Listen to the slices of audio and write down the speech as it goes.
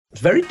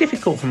very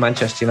difficult for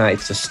Manchester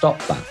United to stop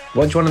that.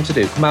 What do you want them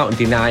to do? Come out and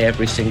deny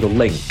every single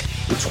link?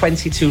 With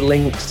 22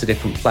 links to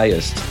different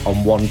players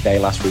on one day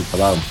last week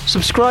alone.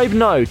 Subscribe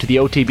now to the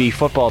OTB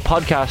Football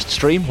Podcast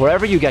stream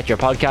wherever you get your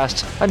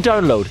podcasts and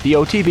download the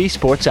OTB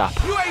Sports app.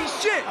 You ain't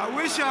shit! I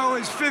wish I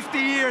was 50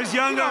 years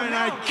younger and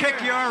I'd kick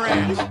your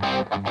ass.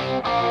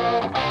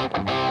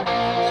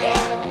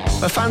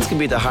 Well, fans can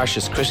be the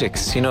harshest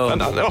critics, you know.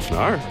 And they often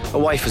are. A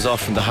wife is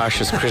often the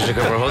harshest critic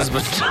of her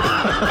husband.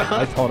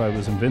 I thought I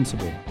was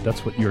invincible.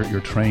 That's what you're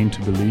trained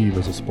to believe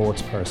as a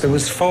sports person. There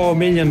was 4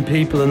 million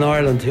people in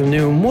Ireland who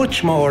knew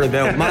much more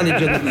about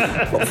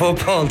managing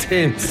football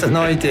teams than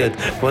I did.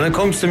 When it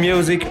comes to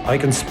music, I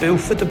can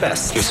spoof with the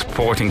best. Your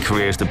sporting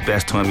career is the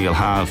best time you'll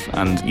have,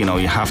 and you know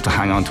you have to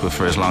hang on to it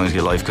for as long as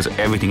you like, because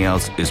everything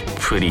else is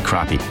pretty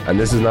crappy. And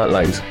this is not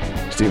lies.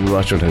 Stephen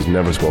Rothschild has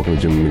never spoken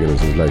to Jim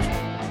McGuinness in his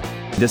life.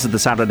 This is the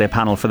Saturday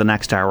panel for the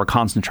next hour. We're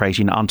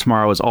concentrating on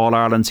tomorrow's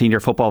All-Ireland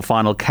Senior Football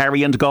Final.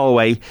 Kerry and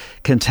Galway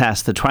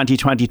contest the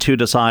 2022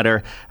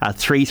 decider at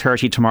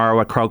 3:30 tomorrow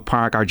at Croke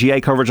Park. Our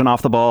GA coverage on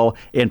Off the Ball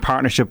in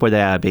partnership with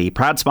AIB.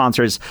 Proud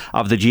sponsors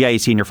of the GA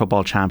Senior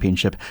Football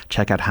Championship.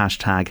 Check out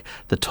hashtag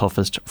the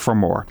toughest for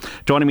more.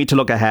 Joining me to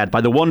look ahead by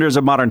the wonders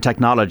of modern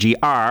technology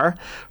are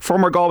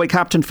former Galway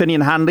captain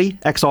Finian Hanley,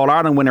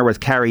 ex-All-Ireland winner with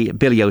Kerry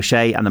Billy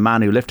O'Shea, and the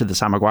man who lifted the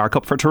Sam Maguire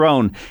Cup for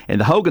Tyrone in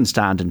the Hogan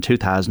Stand in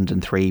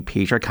 2003,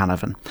 Peter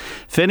Canavan.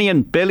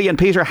 Finian, Billy and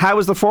Peter, how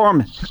is the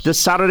form this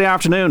Saturday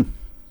afternoon?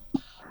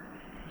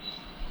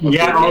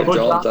 Yeah, all good,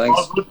 John, thanks.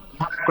 All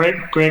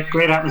good.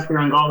 Great atmosphere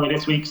in Galway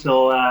this week,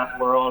 so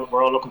we're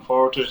all looking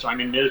forward to it. I'm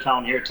in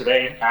Milltown here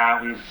today.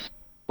 We've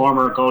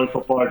former Galway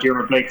footballer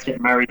Diarmuid Blake's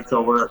getting married,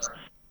 so we're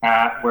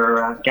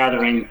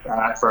gathering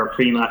for a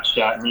pre-match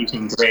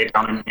meeting today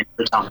down in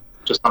Milltown,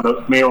 just on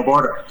the Mayo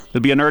border.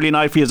 It'll be an early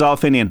night for you all,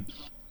 Finian.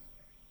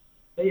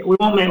 We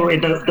won't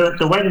make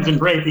the wedding's in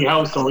Brady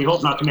House, so we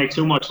hope not to make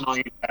too much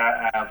noise.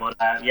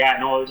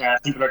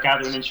 People are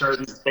gathering in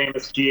Sheridan's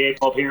famous GA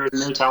pub here in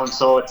Milltown,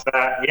 so it's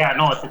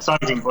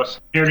exciting, but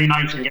early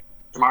night and get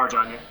tomorrow,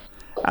 John. Yeah.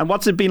 And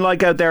what's it been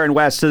like out there in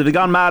West? Have they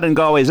gone mad in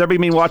Galway? Has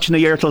everybody been watching the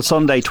year till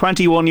Sunday?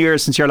 21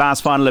 years since your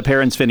last final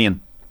appearance, Finian.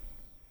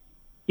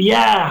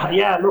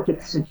 Yeah. Look,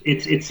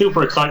 it's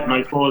super exciting.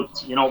 I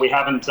suppose we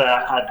haven't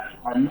had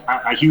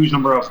a huge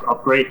number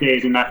of great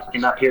days in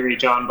that period,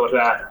 John. But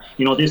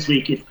this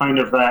week it's kind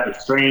of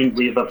it's strange.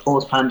 We have a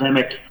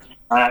post-pandemic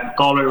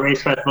Galway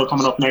Race Festival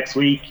coming up next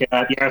week,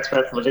 the Arts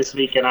Festival this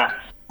week, and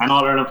an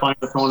All-Ireland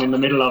final thrown in the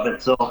middle of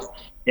it. So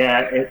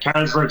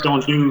Carlsberg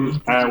don't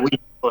do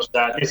weeks, but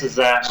this is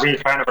a real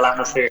carnival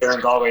atmosphere here in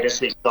Galway this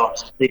week. So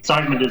the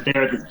excitement is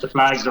there. The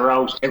flags are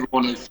out.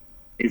 Everyone is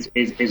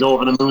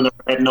over the moon. They're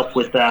heading up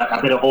with a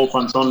bit of hope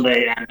on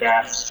Sunday, and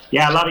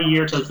a lot of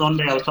year till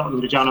Sunday. I was talking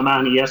to John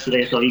O'Mahony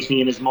yesterday, so he's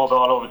seeing his mug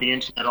all over the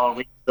internet all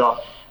week. So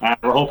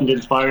we're hoping to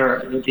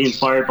be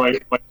inspired by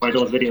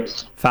those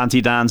videos. Fancy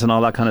dance and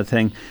all that kind of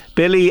thing.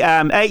 Billy,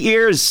 8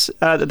 years.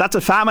 That's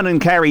a famine in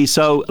Kerry.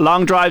 So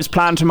long drives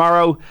planned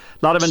tomorrow.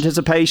 A lot of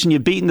anticipation.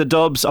 You've beaten the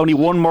Dubs. Only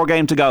one more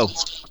game to go.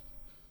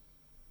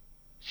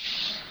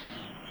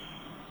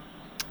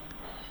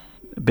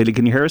 Billy,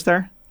 can you hear us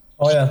there?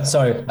 Oh yeah,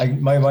 sorry.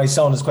 My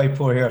sound is quite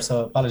poor here,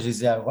 so apologies.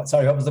 Yeah,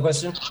 sorry. What was the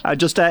question?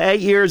 Just 8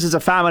 years is a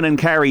famine in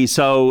Kerry,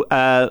 so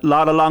a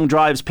lot of long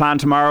drives planned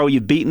tomorrow.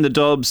 You've beaten the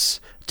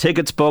Dubs.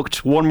 Tickets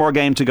booked. One more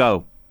game to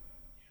go.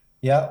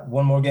 Yeah,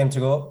 one more game to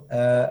go.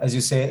 As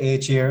you say,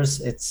 8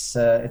 years. It's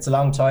a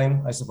long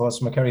time, I suppose,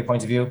 from a Kerry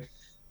point of view,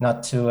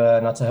 not to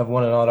have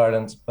won in All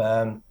Ireland.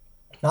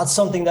 Not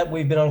something that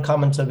we've been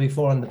uncommon to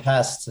before in the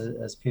past,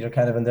 as Peter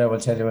Canavan there will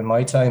tell you. In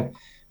my time,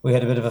 we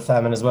had a bit of a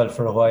famine as well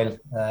for a while,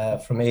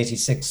 from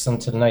 86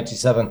 until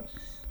 97.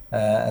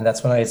 And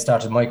that's when I had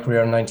started my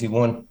career in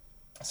 91.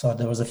 So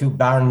there was a few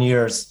barren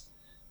years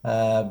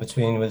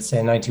between, we'll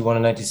say, 91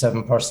 and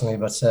 97 personally.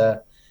 But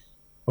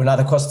we're not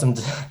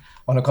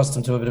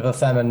unaccustomed to a bit of a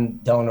famine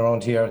down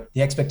around here.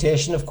 The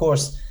expectation, of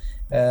course,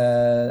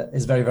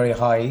 is very, very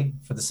high,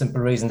 for the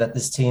simple reason that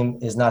this team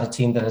is not a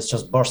team that has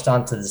just burst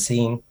onto the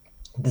scene.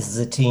 This is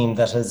a team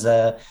that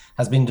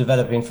has been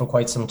developing for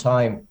quite some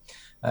time.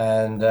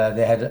 And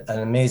they had an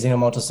amazing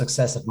amount of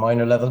success at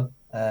minor level,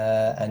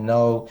 and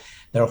now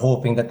they're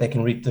hoping that they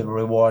can reap the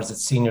rewards at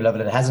senior level.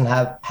 It hasn't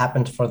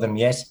happened for them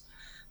yet,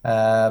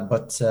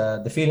 but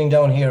the feeling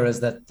down here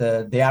is that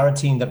they are a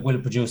team that will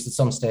produce at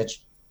some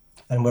stage,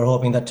 and we're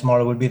hoping that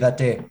tomorrow will be that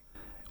day.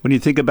 When you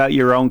think about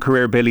your own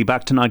career, Billy,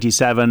 back to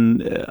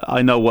 97,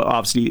 I know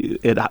obviously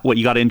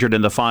you got injured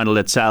in the final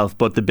itself,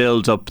 but the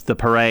build-up, the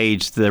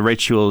parade, the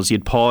rituals,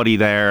 you'd Paddy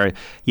there,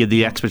 you had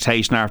the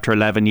expectation after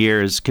 11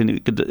 years.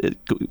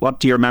 What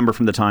do you remember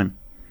from the time?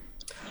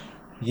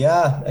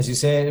 Yeah, as you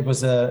say, it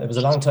was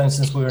a long time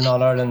since we were in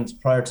All Ireland.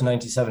 Prior to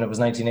 97, it was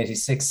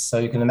 1986. So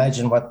you can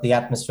imagine what the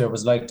atmosphere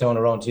was like down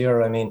around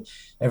here. I mean,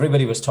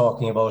 everybody was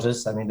talking about it.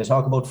 I mean, they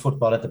talk about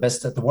football at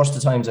the worst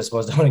of times, I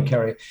suppose, down in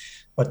Kerry.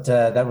 But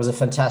that was a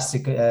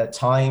fantastic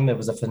time. It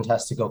was a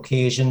fantastic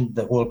occasion.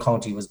 The whole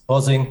county was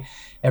buzzing.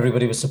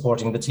 Everybody was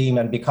supporting the team.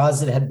 And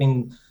because it had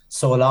been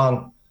so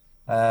long,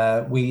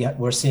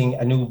 we're seeing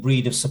a new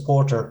breed of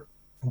supporter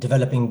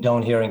developing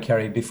down here in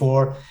Kerry.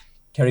 Before,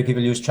 Kerry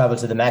people used to travel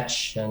to the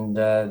match and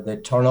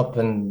they'd turn up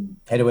and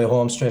head away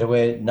home straight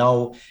away.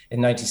 Now,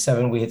 in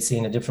 97, we had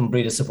seen a different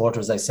breed of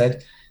supporters, as I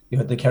said. You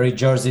had the Kerry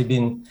jersey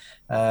being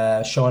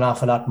shown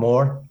off a lot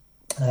more.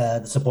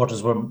 The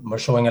supporters were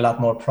showing a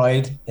lot more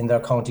pride in their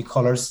county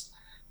colours.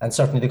 And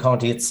certainly the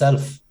county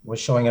itself was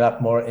showing a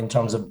lot more in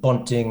terms of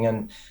bunting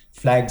and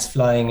flags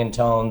flying in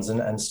towns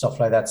and stuff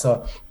like that.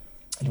 So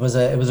it was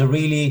a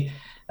really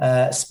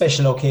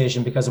special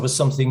occasion because it was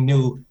something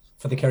new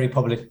for the Kerry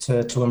public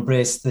to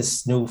embrace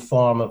this new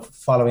form of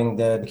following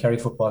the Kerry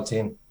football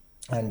team.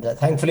 And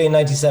thankfully in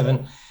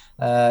 97,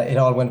 it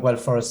all went well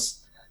for us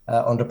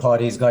under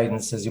Paddy's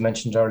guidance, as you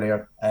mentioned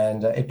earlier.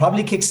 And it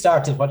probably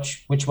kick-started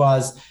which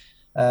was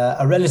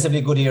a relatively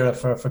good era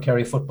for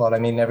Kerry football. I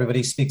mean,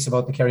 everybody speaks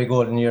about the Kerry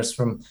golden years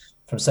from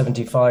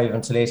 75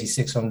 until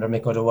 86 under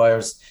Mick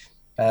O'Dwyer's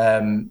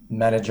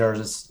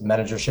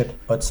managership.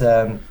 But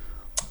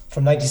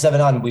from 97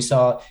 on, we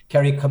saw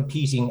Kerry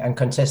competing and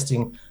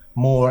contesting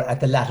more at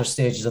the latter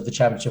stages of the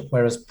championship,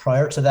 whereas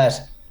prior to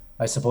that,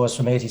 I suppose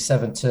from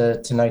 87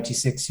 to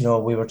 96,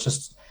 we were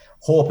just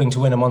hoping to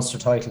win a Munster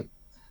title.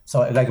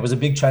 So it was a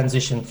big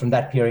transition from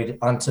that period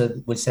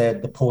onto, we'll say,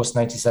 the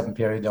post-97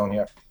 period down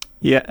here.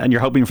 Yeah, and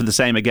you're hoping for the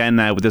same again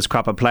now with this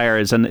crop of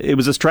players. And it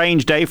was a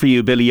strange day for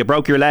you, Billy. You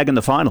broke your leg in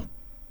the final.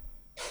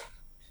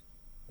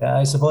 Yeah,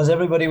 I suppose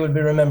everybody will be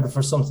remembered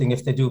for something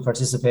if they do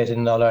participate in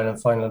an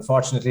All-Ireland final.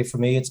 Unfortunately for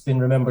me, it's been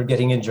remembered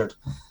getting injured.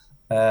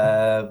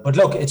 But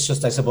look, it's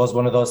just, I suppose,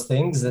 one of those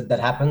things that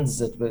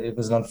happens. It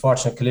was an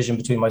unfortunate collision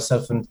between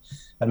myself and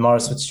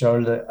Maurice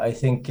Fitzgerald. I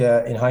think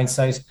in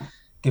hindsight,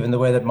 given the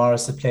way that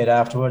Maurice had played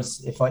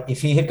afterwards,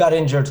 if he had got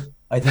injured,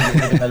 I think it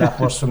would have been a lot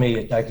worse for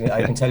me. I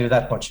can tell you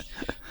that much.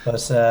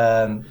 But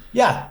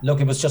look,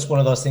 it was just one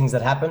of those things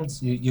that happened.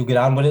 You get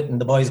on with it,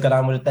 and the boys got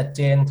on with it that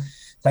day. And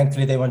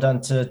thankfully, they went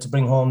on to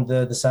bring home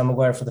the Sam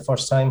Maguire for the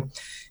first time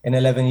in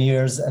 11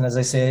 years. And as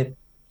I say,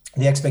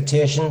 the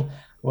expectation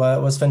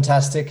was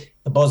fantastic.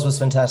 The buzz was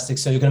fantastic.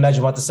 So you can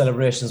imagine what the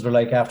celebrations were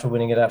like after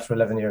winning it after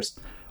 11 years.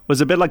 Was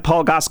it a bit like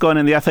Paul Gascoigne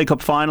in the FA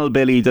Cup final,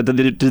 Billy? Did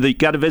they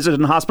get a visit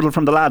in hospital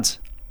from the lads?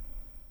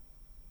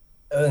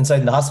 Inside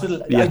in the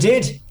hospital? Yeah.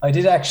 I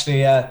did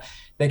actually.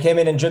 They came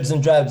in dribs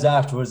and drabs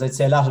afterwards. I'd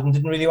say a lot of them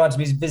didn't really want to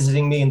be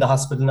visiting me in the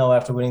hospital now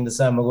after winning the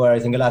Sam Maguire. I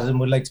think a lot of them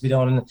would like to be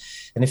down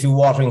in a few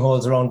watering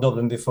holes around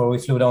Dublin before we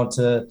flew down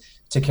to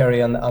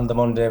Kerry on the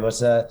Monday.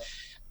 But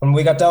when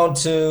we got down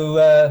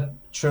to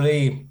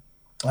Tralee,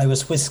 I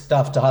was whisked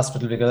off to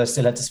hospital because I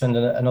still had to spend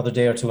another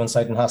day or two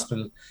inside in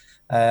hospital.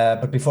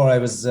 But before I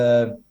was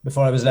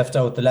left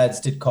out, the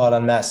lads did call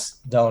en masse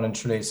down in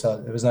Tralee,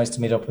 so it was nice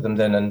to meet up with them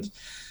then, and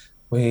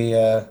we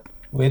had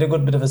a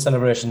good bit of a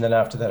celebration then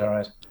after that. All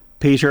right,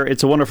 Peter,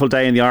 it's a wonderful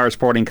day in the Irish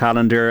sporting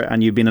calendar,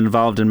 and you've been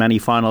involved in many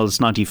finals.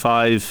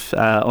 95,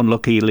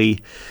 unluckily,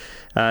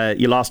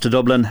 you lost to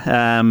Dublin.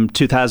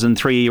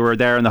 2003, you were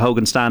there in the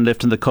Hogan stand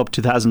lifting the cup.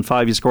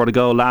 2005, you scored a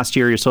goal. Last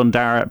year, your son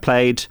Dara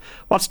played.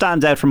 What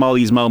stands out from all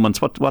these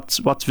moments?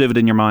 What's vivid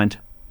in your mind?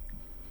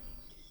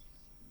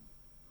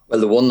 Well,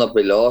 the one that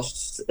we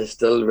lost is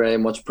still very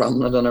much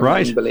prominent on our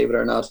mind, believe it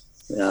or not,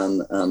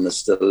 and it's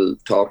still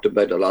talked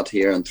about a lot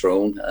here in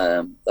Tyrone.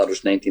 That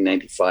was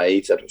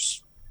 1995. That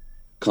was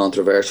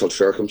controversial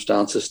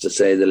circumstances, to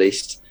say the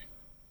least,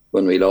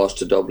 when we lost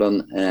to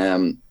Dublin.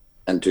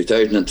 In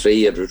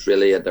 2003, it was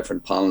really a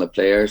different panel of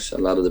players. A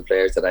lot of the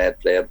players that I had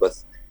played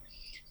with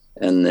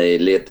in the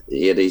late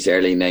 80s,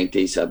 early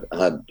 90s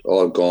had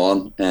all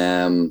gone.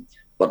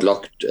 But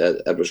look,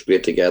 it was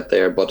great to get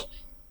there. But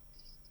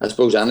I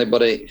suppose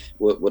anybody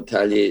would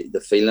tell you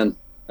the feeling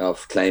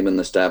of climbing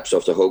the steps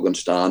of the Hogan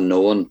stand,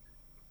 knowing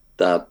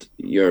that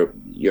your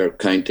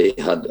county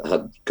had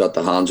got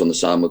the hands on the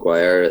Sam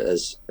Maguire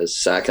as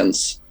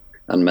seconds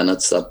and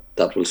minutes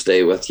that will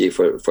stay with you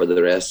for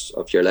the rest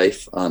of your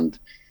life. And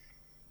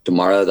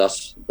tomorrow,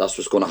 that's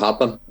what's going to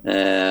happen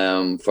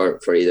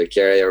for either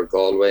Kerry or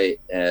Galway.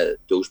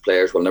 Those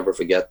players will never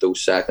forget those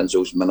seconds,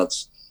 those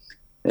minutes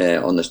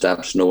on the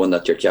steps, knowing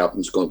that your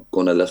captain's going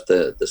to lift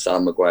the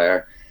Sam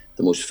Maguire,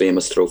 the most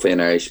famous trophy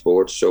in Irish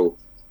sports. So,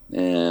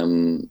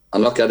 and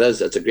look,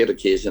 it's a great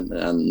occasion,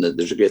 and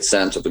there's a great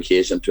sense of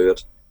occasion to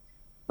it.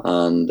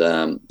 And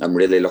I'm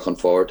really looking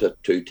forward to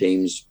two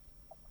teams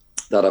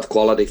that have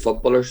quality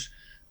footballers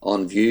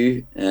on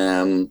view.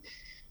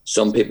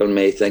 Some people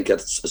may think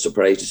it's a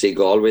surprise to see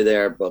Galway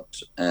there, but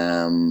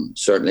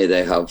certainly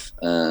they have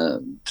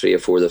 3 or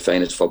 4 of the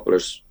finest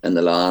footballers in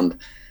the land,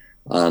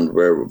 and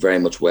we're very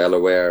much well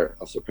aware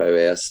of the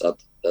prowess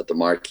that the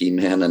marquee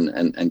men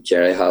and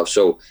Kerry have.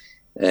 So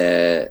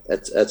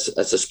it's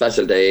a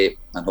special day,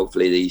 and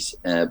hopefully these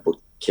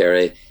both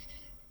Kerry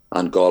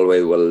and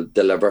Galway will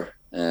deliver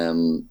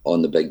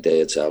on the big day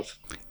itself.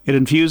 It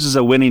infuses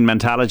a winning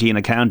mentality in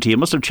a county. It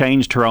must have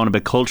changed Tyrone a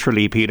bit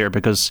culturally, Peter,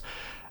 because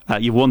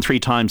you've won 3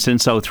 times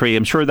since 2003.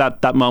 I'm sure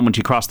that moment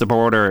you crossed the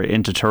border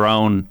into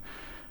Tyrone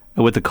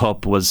with the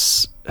cup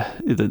was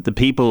the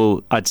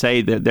people, I'd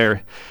say that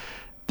their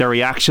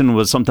reaction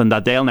was something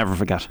that they'll never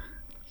forget.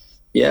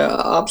 Yeah,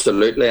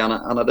 absolutely,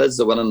 and it is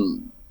the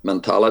winning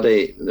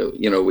mentality.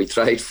 You know, we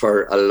tried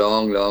for a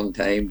long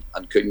time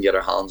and couldn't get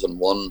our hands on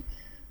one,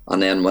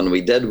 and then when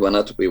we did win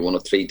it, we won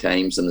it 3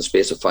 times in the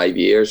space of 5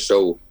 years.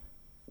 So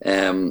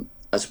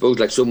I suppose,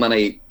 like so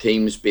many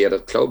teams, be it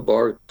at club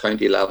or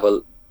county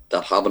level,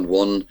 that haven't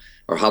won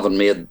or haven't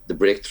made the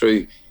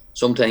breakthrough,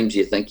 sometimes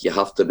you think you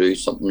have to do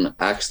something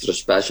extra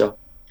special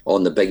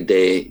on the big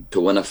day to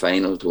win a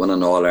final, to win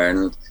an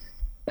All-Ireland.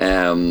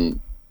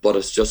 But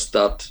it's just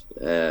that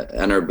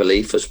inner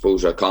belief, I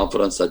suppose, or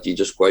confidence that you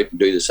just go out and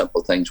do the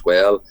simple things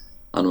well.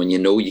 And when you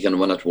know you can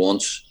win it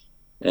once,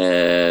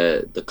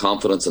 the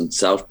confidence and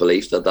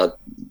self-belief that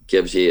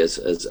gives you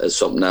is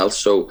something else.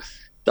 So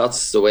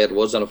that's the way it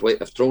was. And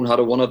if Tyrone had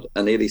won it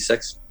in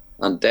 86,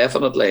 and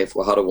definitely if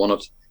we had won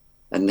it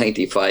in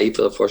 95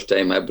 for the first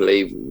time, I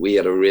believe we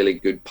had a really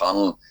good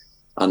panel,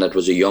 and it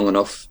was a young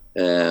enough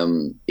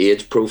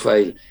age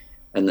profile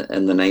in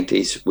the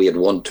 90s. We had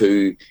won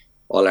 2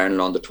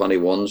 All-Ireland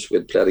under-21s. We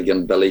had played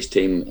against Billy's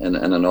team in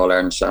an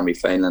All-Ireland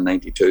semi-final in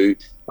 92,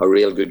 a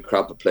real good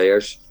crop of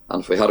players.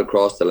 And if we had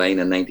crossed the line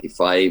in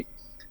 95,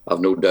 I've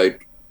no doubt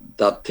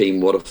that team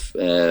would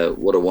have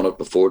won it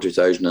before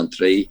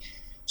 2003.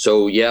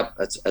 So yeah,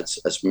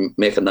 it's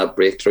making that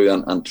breakthrough,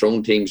 and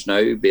Tyrone teams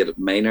now, be it at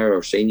minor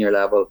or senior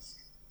level,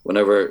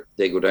 whenever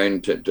they go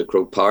down to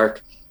Croke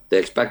Park, they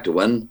expect to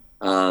win,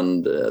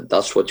 and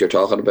that's what you're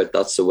talking about.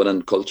 That's the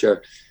winning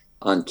culture.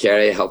 And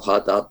Kerry have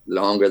had that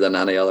longer than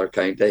any other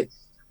county,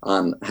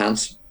 and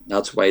hence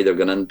that's why they're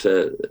going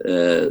into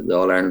the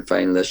All-Ireland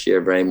final this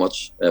year very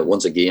much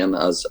once again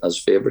as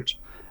favourites.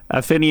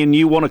 Finian,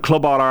 you won a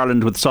Club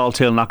All-Ireland with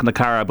Salthill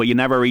Knocknacarra, but you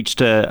never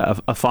reached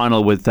a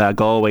final with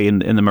Galway in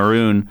the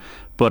Maroon.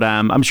 But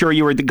I'm sure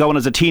you were going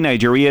as a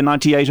teenager. Were you in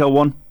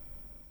 98-01?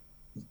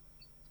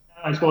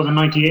 I suppose in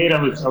 98 I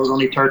was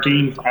only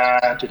 13,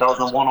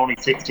 2001 only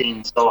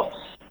 16. So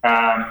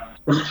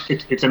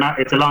it's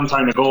a long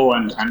time ago,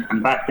 and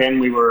back then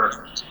we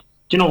were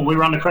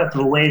on the crest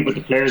of a wave with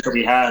the players that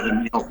we had,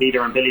 and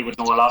Peter and Billy would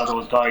know a lot of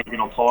those guys.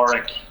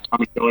 Porrick,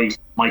 Tommy Joyce,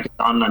 Michael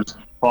Donlan,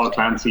 Paul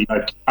Clancy,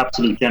 like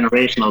absolute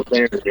generational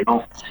players.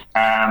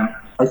 I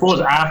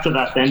suppose after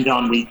that, then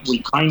John, we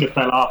kind of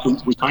fell off.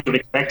 We kind of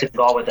expected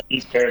Galway that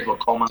these players would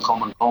come,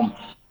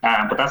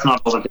 but that's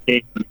not always the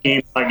case. The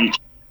game slightly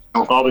changed.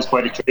 Galway's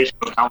quite a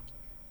traditional county.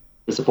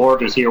 The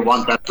supporters here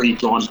want that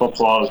free-flowing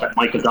football that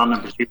Michael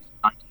Donlan produced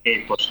in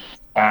 '98, but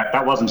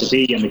that wasn't to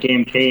be, and the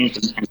game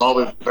changed, and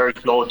Galway was very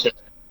slow to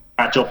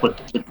catch up with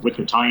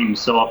the times.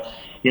 So,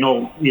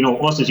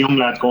 us as young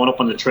lads going up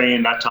on the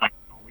train that time,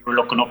 we were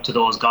looking up to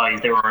those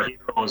guys. They were our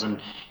heroes, and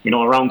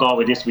around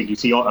Galway this week you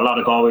see a lot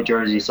of Galway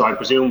jerseys. So I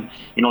presume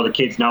the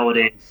kids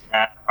nowadays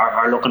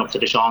are looking up to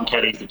the Sean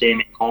Kellys, the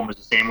Damien Comers,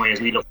 the same way as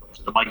we look up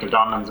to the Michael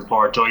Donlans and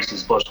Paul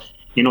Joyces. But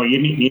you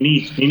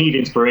need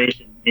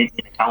inspiration in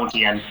a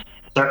county, and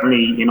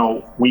certainly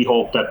we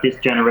hope that this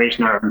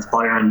generation are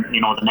inspiring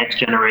the next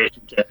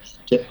generation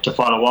to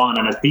follow on.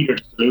 And as Peter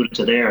just alluded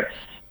to there,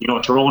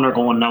 Tyrone are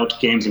going now to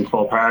games in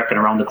Croke Park and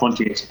around the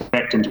country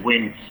expecting to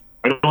win.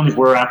 I don't think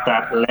we're at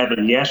that level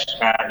yet.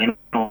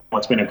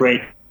 It's been a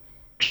great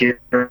year.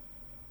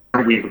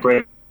 We have a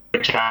great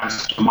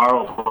chance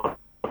tomorrow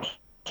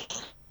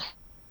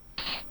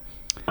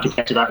to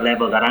get to that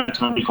level that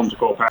anytime we come to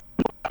Croke Park.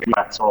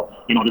 So,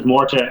 there's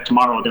more to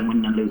tomorrow than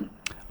winning and losing.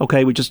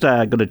 Okay, we're just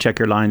going to check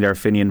your line there,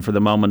 Finian, for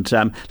the moment.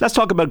 Let's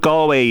talk about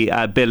Galway,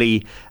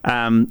 Billy.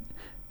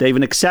 They have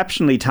an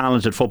exceptionally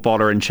talented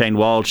footballer in Shane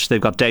Walsh.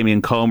 They've got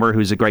Damien Comer,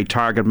 who's a great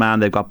target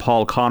man. They've got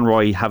Paul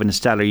Conroy having a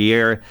stellar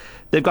year.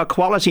 They've got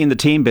quality in the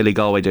team, Billy,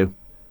 Galway do.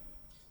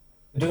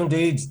 They do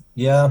indeed,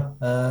 yeah.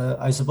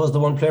 I suppose the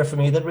one player for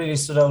me that really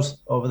stood out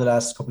over the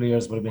last couple of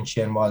years would have been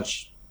Shane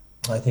Walsh.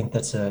 I think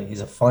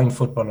he's a fine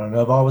footballer, and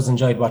I've always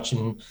enjoyed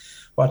watching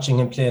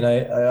him play, and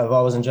I've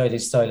always enjoyed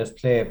his style of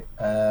play.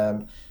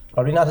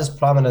 Probably not as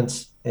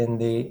prominent in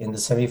the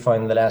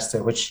semi-final the last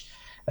year, which,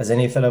 as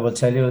any fellow will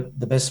tell you,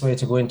 the best way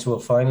to go into a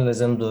final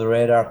is under the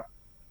radar.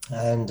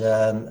 And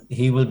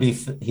he'll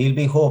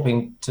be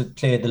hoping to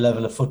play at the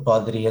level of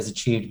football that he has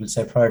achieved, we'll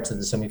say, prior to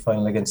the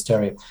semi-final against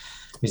Derry.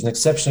 He's an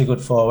exceptionally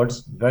good forward,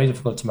 very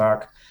difficult to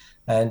mark,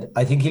 and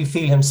I think he'll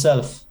feel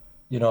himself,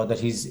 that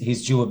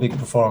he's due a big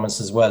performance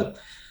as well.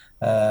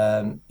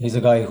 He's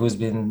a guy who's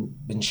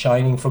been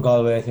shining for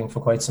Galway, I think, for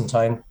quite some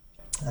time,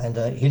 and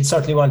he'll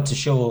certainly want to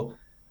show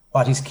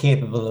what he's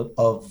capable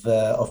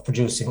of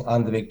producing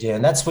on the big day.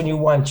 And that's when you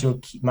want your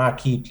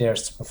marquee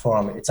players to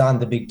perform. It's on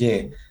the big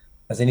day.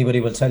 As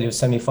anybody will tell you,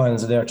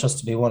 semi-finals are there just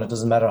to be won. It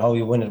doesn't matter how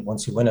you win it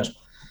once you win it.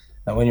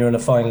 And when you're in a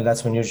final,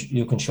 that's when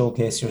you can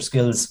showcase your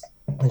skills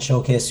and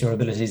showcase your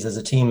abilities as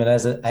a team and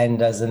as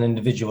an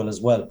individual as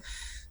well.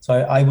 So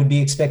I would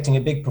be expecting a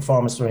big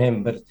performance for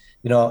him. But,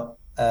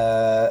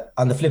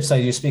 on the flip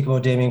side, you speak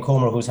about Damien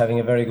Comer, who's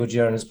having a very good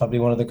year and is probably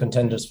one of the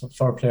contenders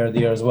for Player of the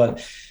Year as well.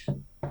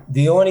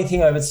 The only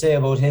thing I would say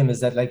about him is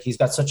that, he's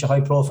got such a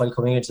high profile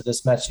coming into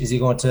this match. Is he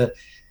going to,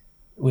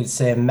 we'll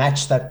say,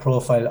 match that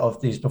profile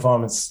of his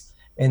performance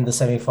in the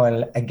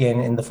semi-final again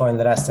in the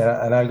final last year?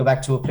 And I'll go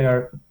back to a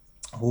player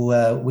who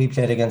we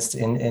played against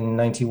in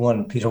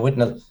 91, Peter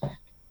Whitnell.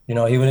 You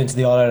know, he went into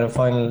the All-Ireland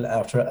final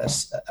after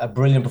a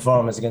brilliant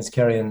performance against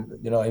Kerry, and,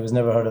 you know, he was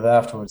never heard of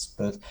afterwards.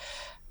 But,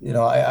 you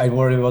know, I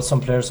worry about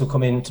some players who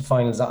come into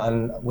finals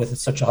and with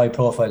such a high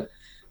profile.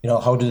 You know,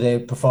 how do they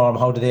perform?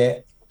 How do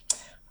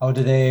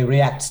they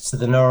react to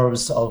the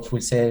nerves of,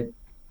 we'll say,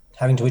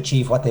 having to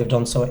achieve what they've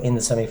done so in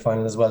the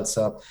semi-final as well?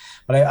 So,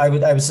 but I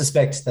would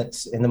suspect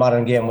that in the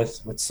modern game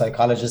with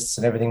psychologists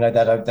and everything like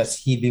that, that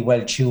he'd be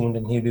well tuned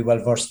and he'd be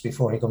well versed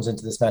before he comes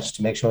into this match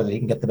to make sure that he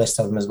can get the best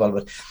out of him as well.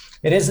 But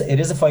it is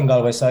a fine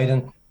Galway side,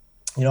 and,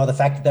 you know, the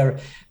fact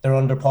that they're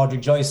under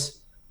Padraig Joyce,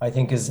 I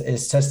think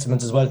is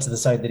testament as well to the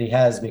side that he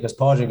has, because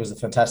Padraig was a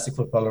fantastic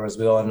footballer, as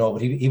we all know,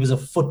 but he was a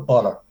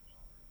footballer.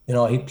 You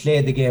know, he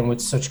played the game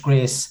with such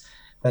grace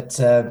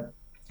that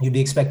you'd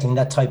be expecting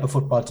that type of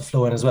football to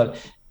flow in as well.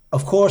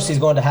 Of course, he's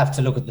going to have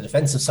to look at the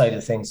defensive side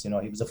of things. You know,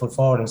 he was a full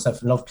forward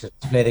himself and loved to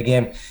play the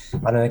game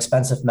on an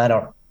expansive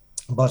manner.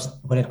 But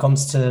when it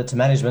comes to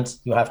management,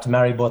 you have to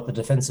marry both the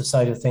defensive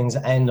side of things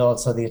and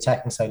also the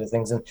attacking side of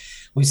things. And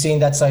we've seen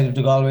that side of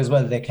the Galway as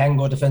well. They can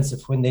go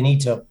defensive when they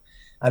need to.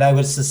 And I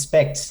would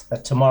suspect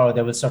that tomorrow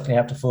they will certainly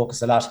have to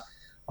focus a lot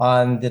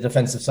on the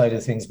defensive side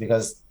of things,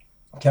 because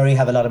Kerry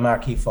have a lot of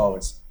marquee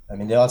forwards. I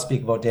mean, they all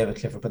speak about David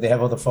Clifford, but they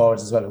have other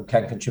forwards as well who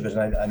can contribute,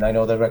 and I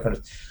know their record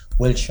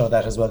will show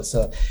that as well.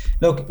 So,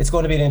 look, it's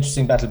going to be an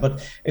interesting battle,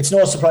 but it's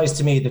no surprise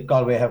to me that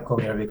Galway have come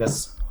here,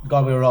 because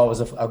Galway were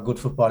always a good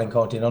footballing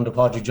county, and under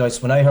Padraig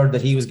Joyce, when I heard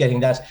that he was getting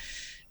that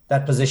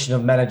position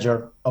of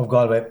manager of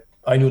Galway,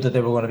 I knew that they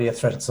were going to be a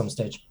threat at some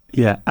stage.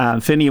 Yeah,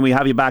 Finian, we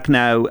have you back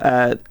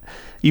now.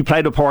 You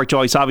played with Padraig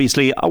Joyce,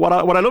 obviously. What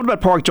I loved about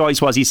Padraig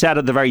Joyce was he said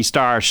at the very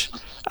start,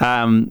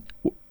 our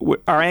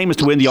aim is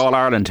to win the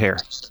All-Ireland here.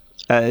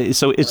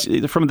 So it's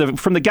from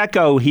the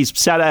get-go, he's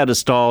set out a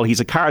stall. He's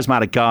a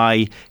charismatic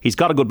guy. He's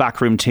got a good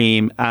backroom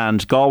team,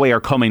 and Galway are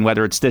coming,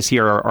 whether it's this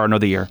year or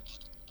another year.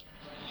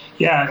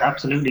 Yeah,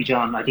 absolutely,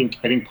 John. I think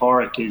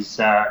Padraig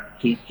is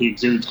he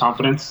exudes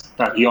confidence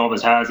that he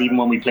always has. Even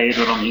when we played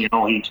with him, you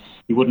know,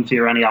 he wouldn't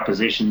fear any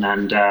opposition,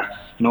 and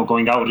you know,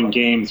 going out in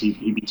games,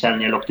 he'd be telling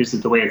you, look, this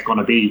is the way it's going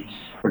to be,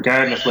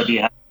 regardless whether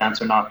you have a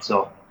chance or not.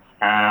 So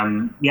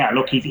yeah,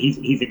 look,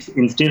 he's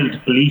instilled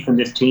belief in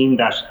this team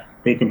that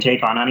they can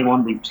take on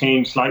anyone. We've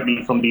changed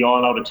slightly from the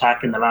all-out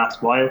attack in the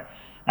last while.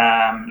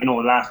 You know,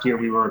 last year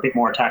we were a bit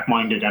more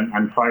attack-minded,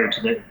 and prior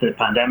to the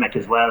pandemic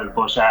as well.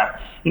 But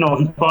you know,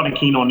 he's brought in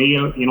Cian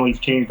O'Neill. You know, he's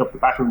changed up the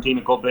backroom team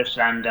a good bit,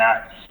 and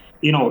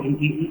you know,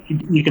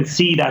 you can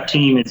see that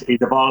team is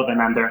evolving,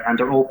 and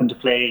they're open to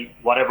play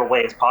whatever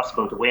way is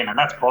possible to win. And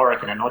that's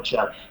Padraig in a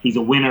nutshell. He's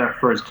a winner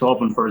for his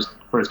club and for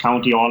his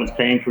county all his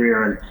playing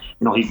career, and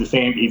you know, he's the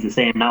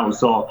same now.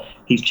 So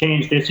he's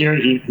changed this year.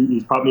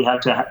 He's probably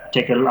had to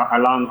take a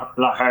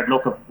hard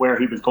look at where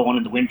he was going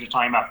in the winter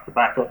time on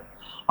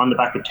the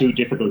back of two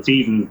difficult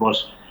seasons. But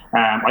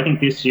I think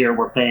this year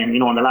we're playing, you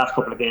know, in the last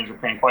couple of games we're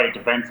playing quite a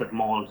defensive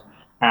mould,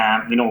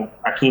 you know,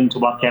 akin to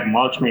what Kevin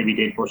Walsh maybe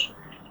did. But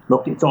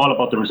look, it's all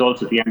about the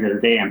results at the end of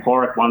the day, and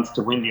Padraig wants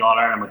to win the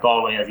All-Ireland with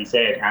Galway, as he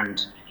said. And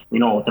you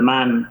know, the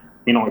man,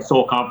 you know, is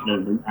so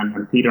confident,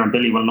 and Peter and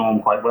Billy will know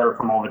him quite well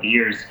from over the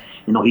years.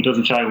 You know, he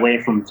doesn't shy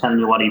away from telling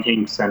you what he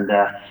thinks, and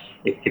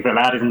if a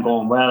lad isn't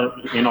going well,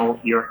 you know,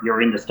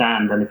 you're in the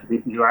stand, and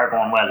if you are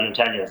going well, he'll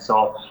tell you.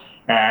 So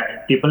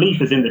the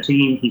belief is in the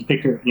team. He's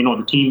picked, you know,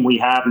 the team we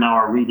have now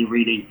are really,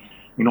 really,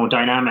 you know,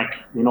 dynamic.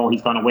 You know,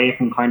 he's gone away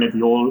from kind of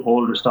the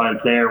older style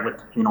player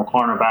with, you know,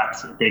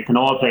 cornerbacks. They can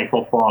all play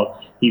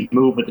football. He's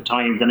moved with the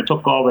times, and it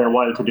took Galway a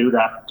while to do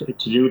that.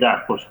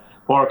 But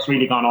Padraig's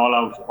really gone all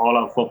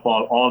out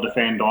football, all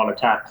defend, all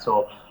attack.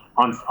 So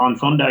on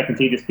Sunday, I can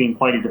see this being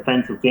quite a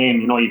defensive game.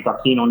 You know, you've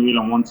got Cian O'Neill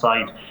on one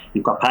side,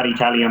 you've got Paddy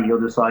Talley on the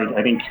other side.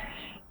 I think,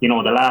 you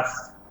know, the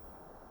last.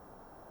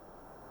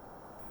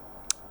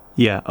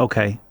 Yeah,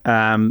 okay.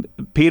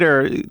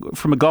 Peter,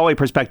 from a Galway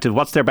perspective,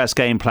 what's their best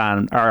game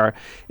plan? Or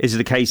is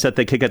it a case that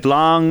they kick it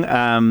long?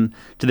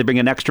 Do they bring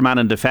an extra man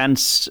in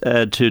defence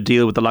to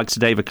deal with the likes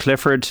of David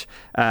Clifford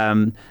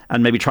and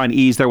maybe try and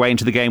ease their way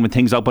into the game when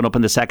things open up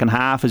in the second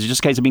half? Is it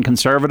just a case of being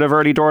conservative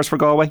early doors for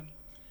Galway?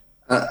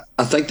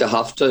 I think they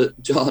have to,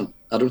 John.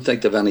 I don't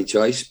think they have any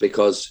choice,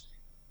 because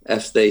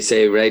if they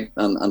say right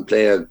and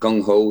play a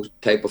gung-ho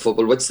type of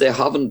football, which they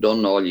haven't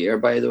done all year,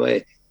 by the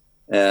way,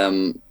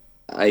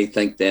 I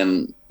think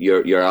then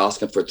you're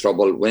asking for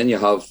trouble. When you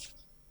have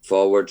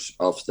forwards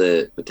of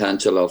the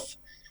potential of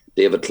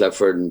David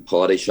Clifford and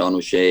Paddy, Sean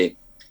O'Shea,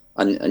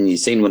 and you've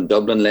seen when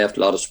Dublin left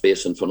a lot of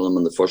space in front of them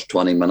in the first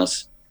 20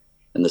 minutes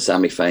in the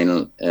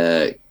semi-final,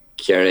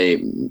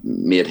 Kerry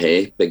made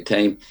hay big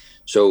time.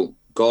 So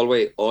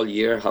Galway all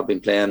year have been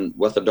playing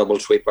with a double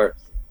sweeper,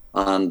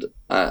 and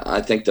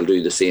I think they'll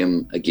do the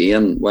same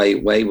again. Why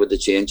would they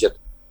change it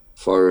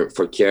for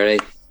Kerry?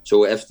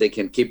 So if they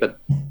can keep it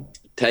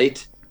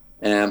tight,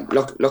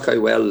 look how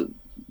well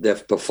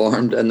they've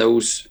performed in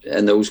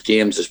those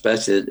games,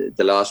 especially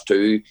the last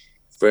two.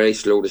 Very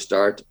slow to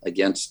start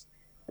against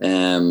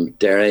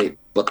Derry,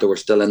 but they were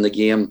still in the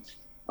game.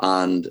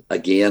 And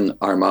again,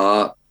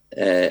 Armagh,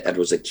 it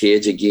was a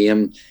cagey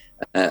game.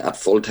 at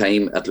full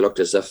time, it looked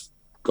as if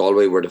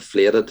Galway were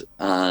deflated,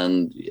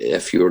 and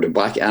if you were to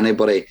back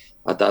anybody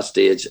at that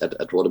stage,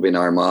 it would have been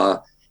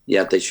Armagh.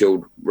 Yet they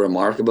showed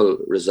remarkable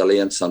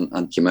resilience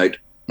and came out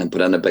and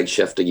put in a big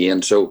shift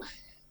again. So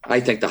I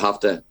think they have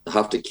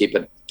to keep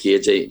it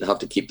cagey. They have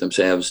to keep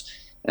themselves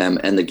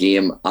in the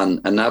game,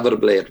 and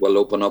inevitably it will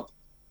open up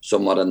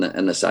somewhat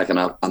in the second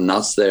half, and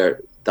that's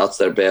their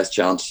best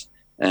chance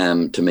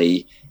to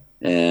me.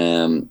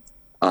 And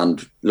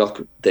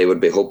look, they would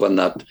be hoping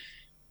that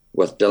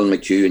with Dylan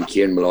McHugh and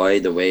Kieran Malloy,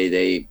 the way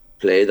they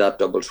play that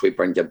double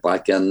sweeper and get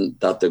back in,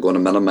 that they're going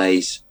to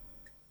minimise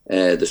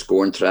the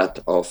scoring threat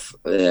of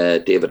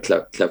David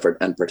Clifford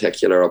in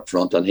particular up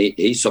front, and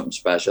he's something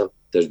special.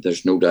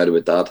 There's no doubt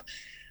about that.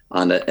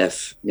 And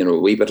if a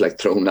wee bit like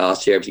Tyrone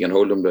last year, if you can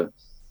hold them to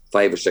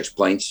 5 or 6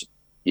 points,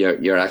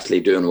 you're actually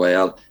doing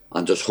well,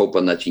 and just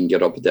hoping that you can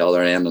get up at the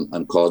other end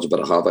and cause a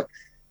bit of havoc.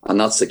 And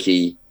that's the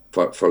key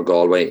for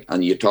Galway.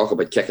 And you talk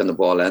about kicking the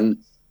ball in,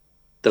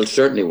 they'll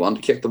certainly want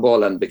to kick the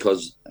ball in,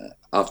 because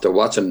after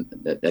watching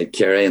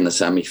Kerry in the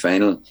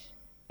semi-final,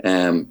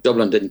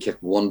 Dublin didn't kick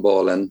one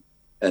ball in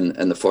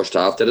the first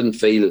half. They didn't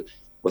feel,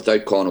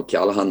 without Con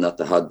O'Callaghan, that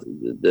they had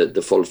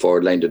the full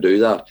forward line to do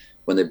that.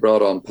 When they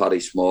brought on Paddy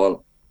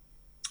Small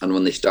and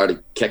when they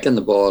started kicking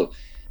the ball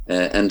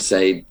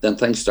inside, then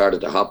things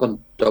started to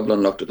happen.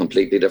 Dublin looked a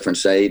completely different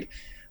side,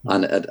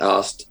 and it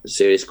asked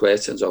serious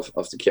questions of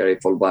the Kerry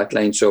full back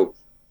line. So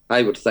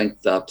I would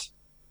think that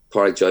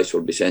Pádraig Joyce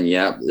will be saying,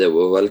 yeah, they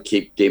will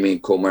keep Damien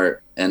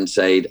Comer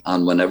inside,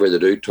 and whenever they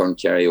do turn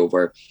Kerry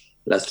over,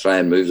 let's try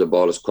and move the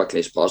ball as quickly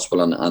as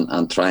possible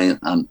and try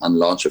and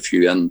launch a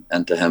few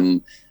into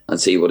him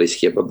and see what he's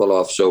capable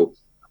of. So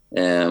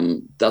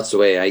that's the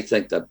way I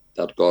think that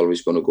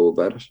Galway's going to go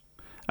about it.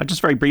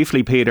 Just very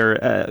briefly,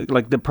 Peter,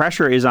 the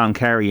pressure is on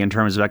Kerry in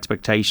terms of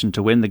expectation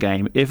to win the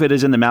game. If it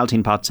is in the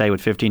melting pot, say,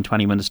 with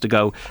 15-20 minutes to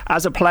go,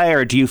 as a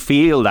player, do you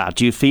feel that?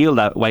 Do you feel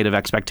that weight of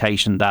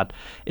expectation that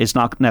it's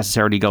not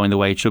necessarily going the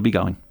way it should be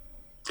going?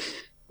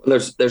 Well,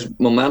 there's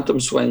momentum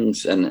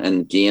swings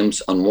in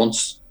games, and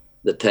once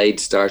the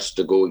tide starts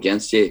to go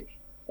against you,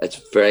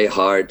 it's very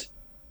hard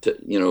to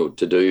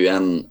do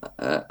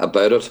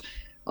about it.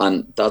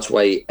 And that's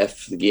why,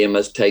 if the game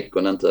is tight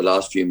going into the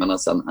last few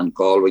minutes and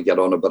Galway get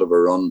on a bit of a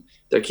run,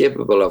 they're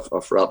capable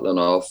of rattling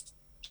off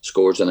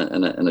scores in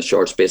a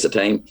short space of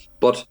time.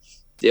 But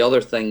the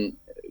other thing,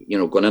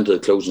 going into the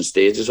closing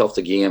stages of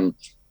the game,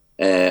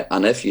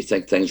 and if you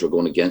think things are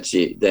going against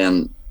you,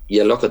 then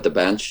you look at the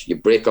bench, you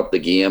break up the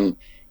game,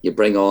 you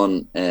bring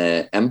on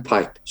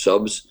impact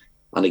subs.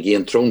 And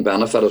again, Tyrone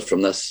benefited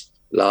from this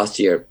last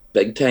year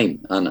big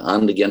time,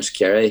 and against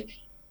Kerry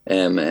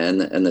in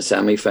the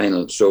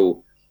semi-final.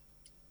 So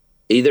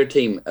either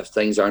team, if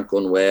things aren't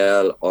going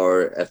well,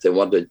 or if they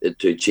wanted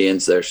to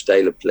change their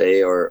style of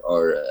play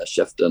or a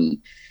shift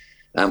in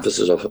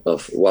emphasis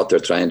of what they're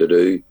trying to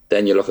do,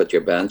 then you look at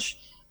your bench.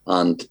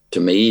 And to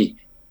me,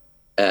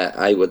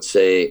 I would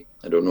say,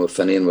 I don't know if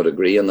Finian would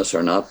agree on this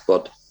or not,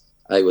 but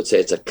I would say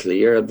it's a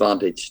clear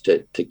advantage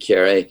to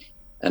Kerry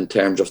in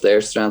terms of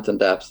their strength and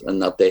depth, and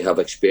that they have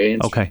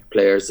experienced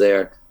players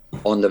there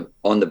on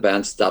the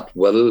bench that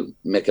will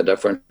make a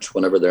difference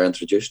whenever they're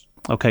introduced.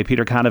 OK,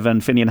 Peter Canavan,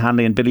 Finian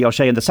Hanley and Billy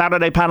O'Shea in the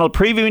Saturday panel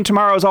previewing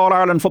tomorrow's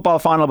All-Ireland football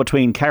final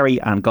between Kerry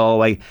and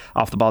Galway.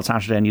 Off the Ball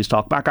Saturday News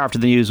Talk back after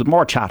the news with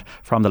more chat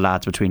from the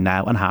lads between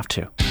now and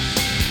 2:30.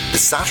 The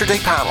Saturday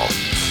panel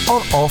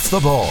on Off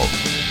the Ball.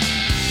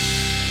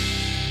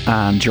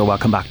 And you're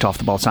welcome back to Off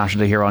the Ball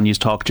Saturday here on News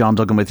Talk. John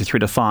Duggan with you 3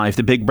 to 5.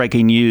 The big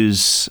breaking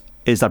news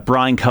is that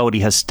Brian Cody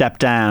has stepped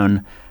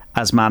down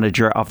as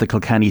manager of the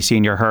Kilkenny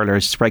senior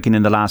hurlers. Breaking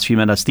in the last few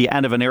minutes. The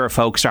end of an era,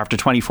 folks, after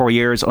 24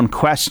 years.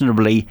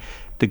 Unquestionably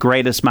the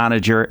greatest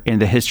manager in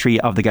the history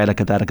of the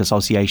Gaelic Athletic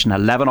Association.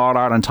 11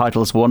 All-Ireland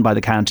titles won by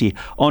the county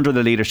under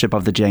the leadership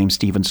of the James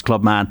Stephens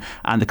clubman,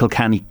 and the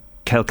Kilkenny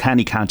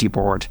County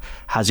Board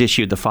has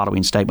issued the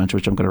following statement,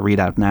 which I'm going to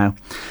read out now.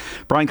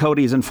 Brian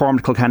Cody has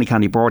informed Kilkenny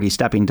County Board he's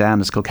stepping down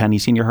as Kilkenny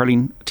senior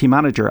hurling team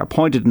manager.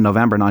 Appointed in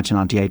November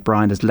 1998,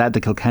 Brian has led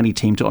the Kilkenny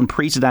team to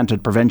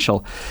unprecedented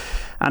provincial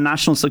and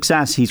national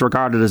success. He's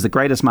regarded as the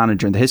greatest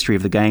manager in the history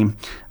of the game.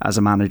 As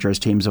a manager, his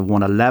teams have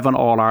won 11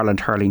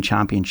 All-Ireland hurling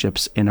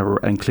championships,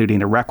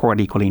 including a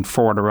record equalling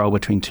 4 in a row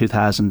between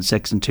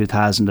 2006 and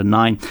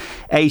 2009.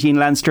 18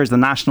 Leinsters, the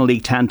National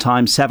League 10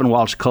 times, 7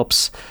 Walsh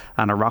Cups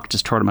and a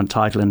Oireachtas tournament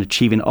title. In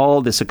achieving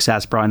all this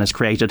success, Brian has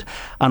created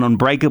an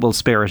unbreakable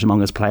spirit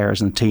among his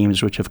players and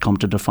teams, which have come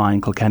to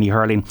define Kilkenny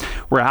hurling.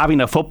 We're having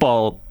a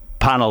football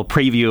panel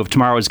preview of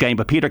tomorrow's game,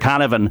 but Peter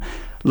Canavan,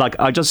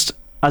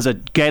 as a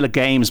Gaelic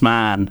Games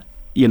man,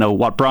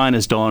 what Brian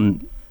has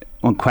done,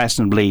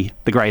 unquestionably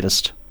the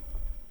greatest.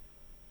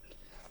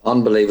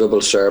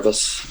 Unbelievable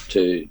service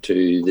to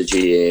the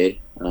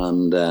GAA,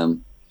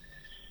 and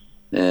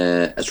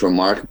it's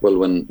remarkable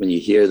when you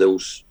hear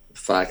those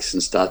facts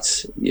and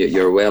stats.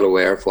 You're well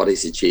aware of what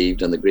he's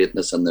achieved and the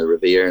greatness and the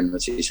revere in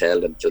which he's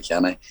held in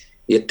Kilkenny.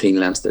 18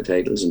 Leinster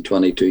titles in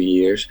 22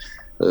 years,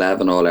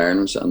 11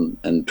 All-Irelands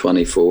and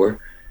 24.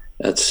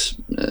 That's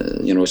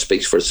it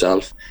speaks for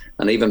itself.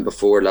 And even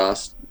before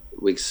last,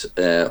 week's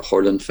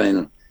hurling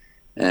final.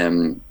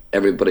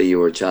 Everybody you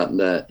were chatting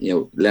to,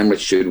 Limerick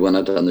should win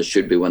it and they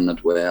should be winning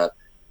it well.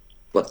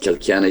 But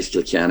Kilkenny's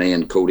Kilkenny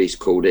and Cody's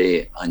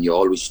Cody, and you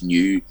always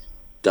knew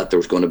that there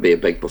was going to be a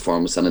big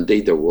performance, and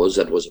indeed there was.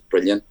 It was a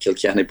brilliant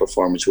Kilkenny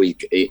performance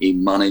week. He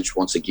managed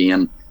once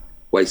again,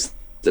 whilst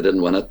they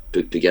didn't win it,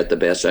 to get the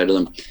best out of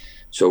them.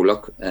 So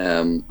look,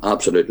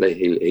 absolutely,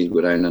 he'll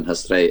go down in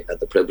history. At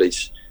the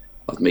privilege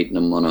of meeting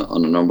him on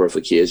a number of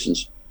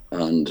occasions,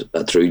 and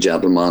a true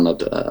gentleman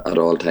at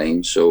all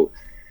times. So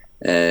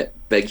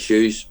big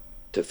shoes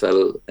to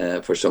fill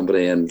for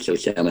somebody in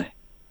Kilkenny.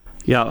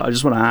 Yeah, I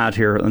just want to add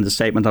here in the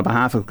statement on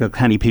behalf of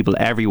Kilkenny people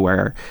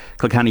everywhere,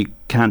 Kilkenny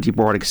County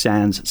Board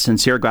extends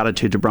sincere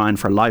gratitude to Brian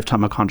for a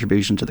lifetime of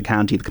contribution to the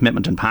county, the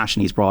commitment and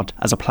passion he's brought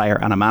as a player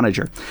and a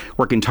manager,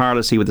 working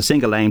tirelessly with a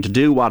single aim to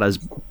do what is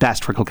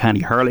best for Kilkenny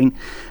hurling.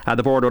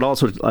 The board would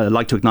also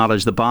like to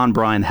acknowledge the bond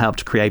Brian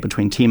helped create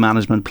between team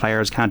management,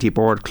 players, county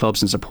board,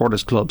 clubs and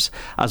supporters clubs,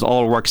 as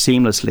all work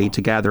seamlessly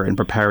together in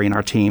preparing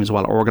our teams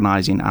while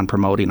organising and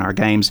promoting our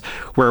games.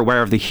 We're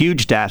aware of the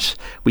huge debt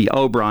we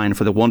owe Brian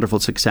for the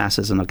wonderful successes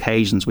and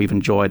occasions we've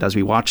enjoyed as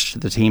we watched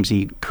the teams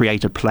he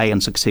created play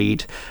and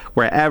succeed.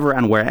 Wherever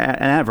and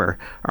wherever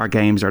our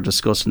games are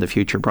discussed in the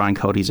future, Brian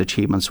Cody's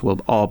achievements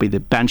will all be the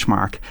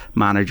benchmark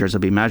managers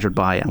will be measured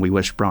by, and we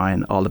wish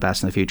Brian all the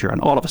best in the future.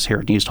 And all of us here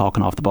at News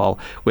Talking Off the Ball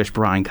wish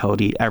Brian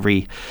Cody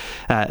every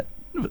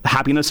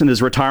happiness in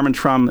his retirement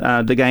from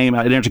the game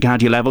at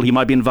intercounty level. He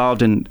might be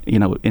involved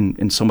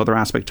in some other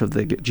aspect of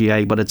the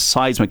GA, but it's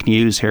seismic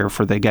news here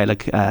for the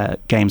Gaelic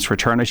Games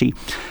fraternity.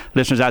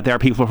 Listeners out there,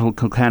 people from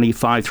Kilkenny,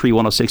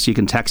 53106, you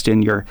can text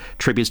in your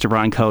tributes to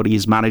Brian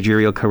Cody's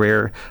managerial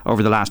career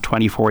over the last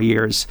 24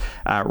 years.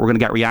 We're going to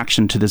get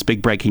reaction to this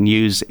big breaking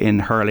news in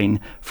hurling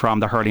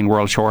from the hurling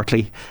world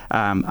shortly.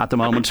 At the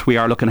moment, we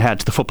are looking ahead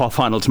to the football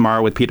final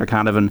tomorrow with Peter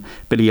Canavan,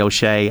 Billy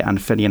O'Shea and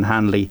Finian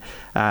Hanley.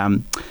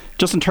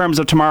 Just in terms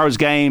of tomorrow's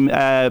game,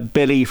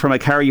 Billy, from a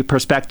Kerry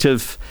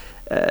perspective,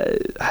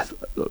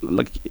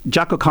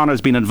 Jack O'Connor's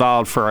been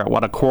involved for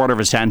a quarter of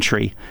a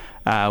century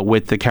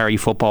with the Kerry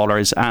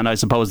footballers, and I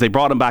suppose they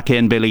brought him back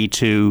in, Billy,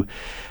 to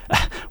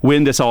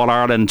win this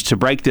All-Ireland, to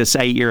break this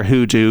 8-year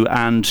hoodoo,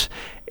 and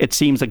it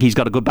seems like he's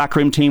got a good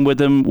backroom team with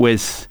him,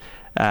 with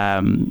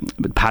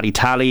Paddy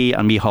Talley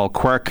and Micheál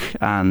Quirk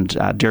and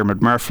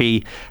Dermot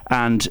Murphy,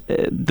 and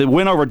the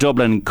win over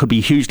Dublin could be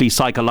hugely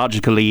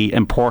psychologically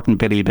important,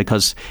 Billy,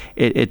 because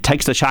it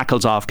takes the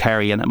shackles off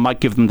Kerry and it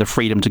might give them the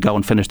freedom to go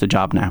and finish the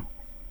job now.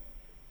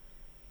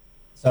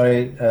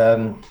 Sorry,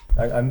 I'm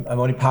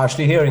only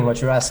partially hearing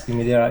what you're asking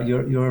me there.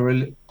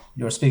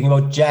 You're speaking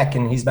about Jack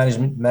and his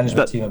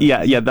management team.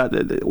 Yeah.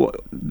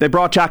 They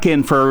brought Jack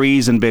in for a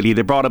reason, Billy.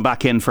 They brought him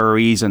back in for a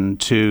reason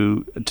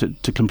to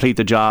complete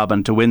the job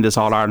and to win this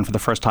All-Ireland for the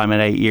first time in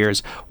 8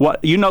 years.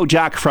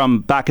 Jack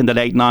from back in the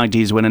late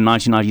 90s, when in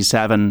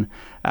 1997,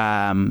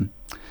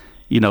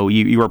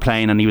 you were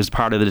playing and he was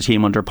part of the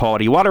team under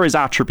Paudy. What are his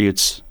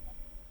attributes?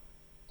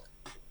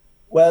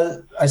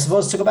 Well, I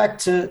suppose to go back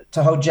to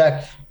how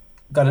Jack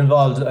got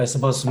involved, I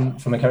suppose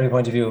from a Kerry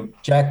point of view,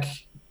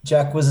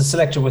 Jack was a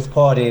selector with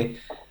Paudy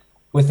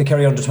with the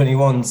Kerry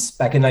under-21s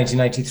back in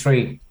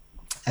 1993.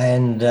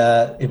 And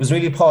it was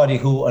really Paudy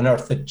who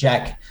unearthed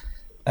Jack.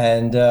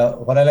 And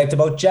what I liked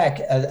about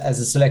Jack as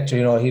a selector,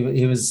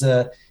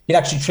 he'd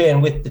actually train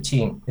with the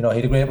team. He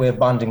had a great way of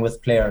bonding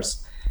with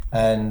players.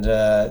 And,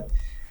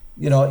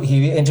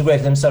 he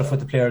integrated himself with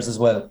the players as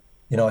well.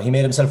 He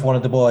made himself one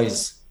of the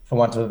boys, for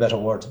want of a better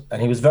word.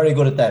 And he was very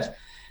good at that.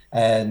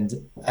 And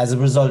as a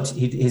result,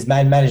 his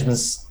man management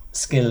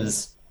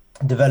skills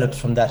developed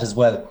from that as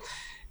well.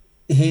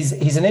 He's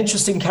an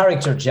interesting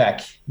character,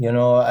 Jack.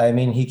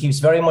 He keeps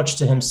very much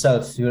to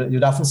himself.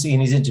 You'd often see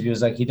in his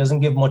interviews, he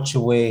doesn't give much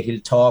away.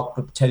 He'll talk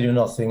but tell you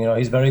nothing.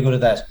 He's very good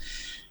at that.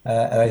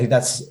 And I think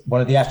that's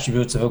one of the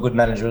attributes of a good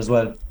manager as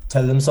well.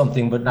 Tell them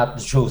something but not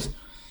the truth.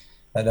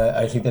 And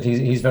I think that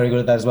he's very good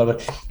at that as well.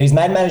 But his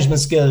man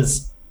management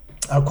skills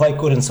are quite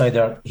good inside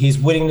there. His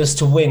willingness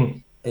to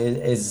win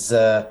is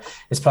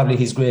probably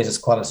his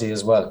greatest quality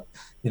as well.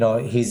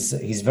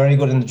 He's very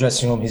good in the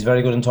dressing room. He's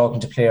very good in talking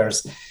to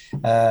players.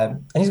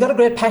 And he's got a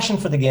great passion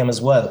for the game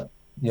as well.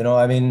 He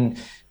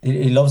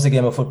loves the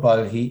game of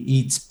football. He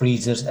eats,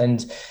 breathes it.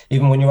 And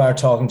even when you are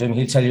talking to him,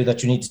 he'll tell you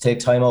that you need to take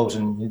time out,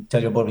 and he'll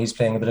tell you about he's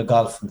playing a bit of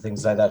golf and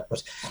things like that.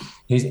 But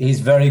he's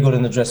very good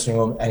in the dressing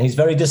room, and he's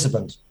very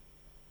disciplined.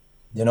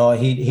 He's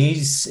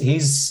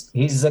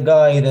a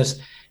guy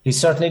that he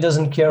certainly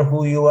doesn't care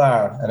who you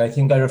are. And I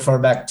think I refer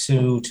back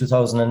to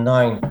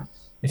 2009.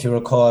 If you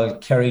recall,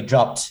 Kerry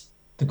dropped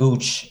the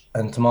Gooch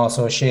and Tomás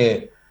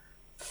O'Shea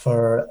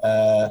for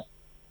a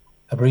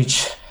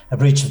breach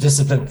of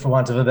discipline, for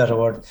want of a better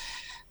word.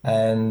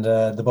 And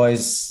the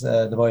boys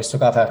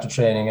took off after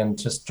training and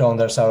just drowned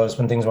their sorrows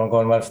when things weren't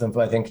going well for them,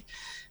 I think.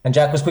 And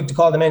Jack was quick to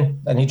call them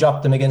in, and he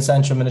dropped them against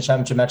Antrim in a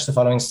championship match the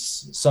following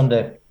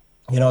Sunday.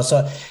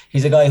 So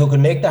he's a guy who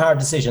can make the hard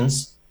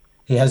decisions.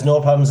 He has no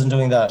problems in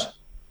doing that.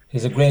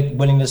 He's a great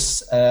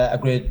willingness, a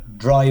great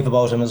drive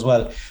about him as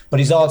well. But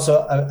he's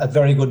also a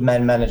very good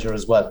man manager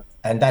as well.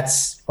 And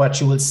that's what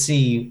you will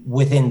see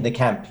within the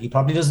camp. He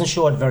probably doesn't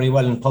show it very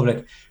well in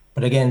public,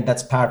 but again,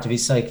 that's part of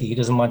his psyche. He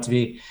doesn't want to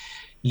be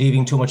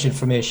leaving too much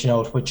information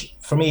out, which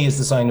for me is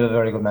the sign of a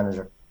very good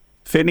manager.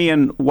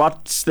 Finian,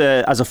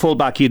 as a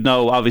fullback, you'd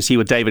know obviously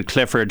with David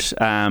Clifford,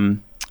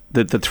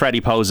 the threat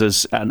he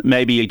poses, and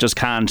maybe you just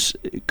can't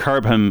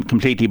curb him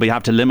completely, but you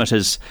have to limit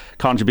his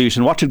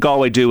contribution. What should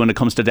Galway do when it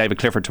comes to David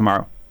Clifford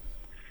tomorrow?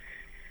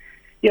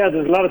 Yeah,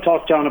 there's a lot of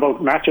talk, John,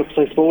 about matchups,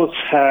 I suppose,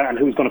 and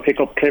who's going to pick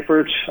up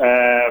Clifford.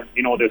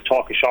 There's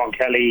talk of Sean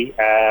Kelly,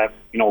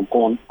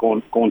 going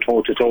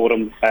toe to toe with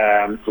him.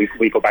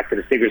 We go back to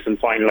the Sigerson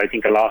final, I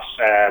think, a lot,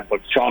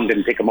 but Sean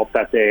didn't pick him up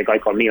that day. A guy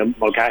called Neil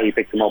Mulcahy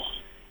picked him up,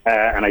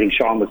 and I think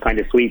Sean was kind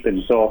of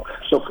sweeping. So,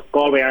 look,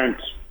 Galway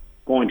aren't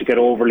going to get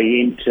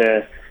overly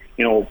into,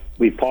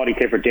 we've Paddy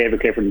Clifford,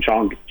 David Clifford, and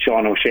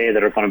Sean O'Shea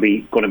that are going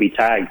to be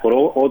tagged. But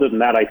other than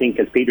that, I think,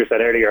 as Peter said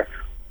earlier,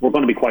 we're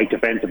going to be quite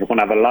defensive. We're going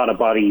to have a lot of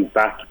bodies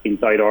back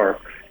inside our,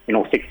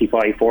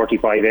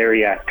 65-45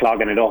 area,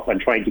 clogging it up and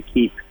trying to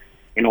keep,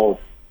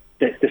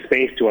 the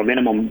space to a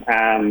minimum.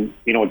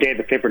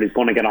 David Clifford is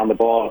going to get on the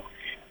ball.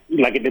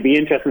 Like, it'd be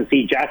interesting to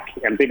see Jack,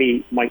 and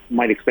Billy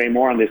might explain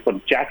more on this,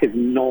 but Jack is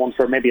known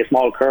for maybe a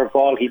small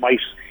curveball. He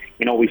might,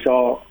 we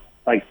saw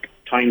like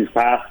times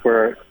past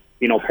where,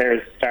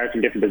 players start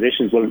in different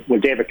positions. Will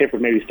David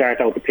Clifford maybe start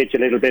out the pitch a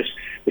little bit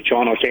with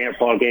Sean O'Shea or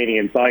Paul Ganey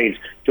inside,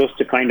 just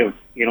to kind of,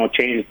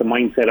 change the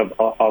mindset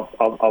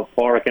of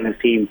Borwick and his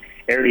team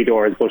early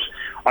doors. But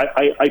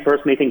I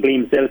personally think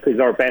Liam Silk is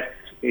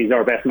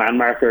our best man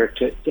marker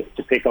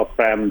to pick up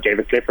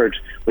David Clifford,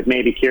 with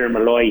maybe Kieran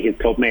Malloy, his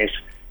clubmate,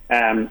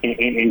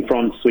 in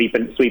front,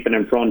 sweeping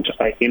in front.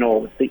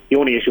 The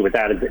only issue with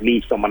that is it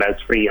leaves someone else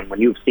free, and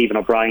when you've Stephen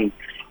O'Brien,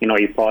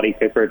 you've Paddy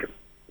Clifford,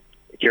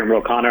 Jeremy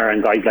O'Connor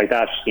and guys like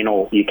that,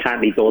 you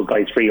can't leave those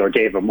guys free, or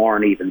David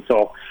Moran even.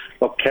 So,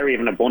 look, Kerry have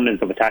an abundance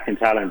of attacking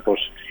talent, but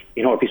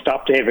if you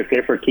stop David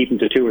Clifford, keep him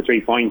to 2 or 3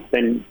 points,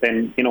 then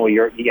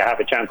you have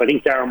a chance. I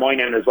think Darren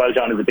Moynihan as well,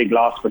 John, is a big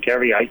loss for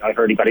Kerry. I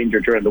heard he got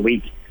injured during the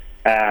week.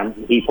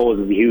 He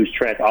poses a huge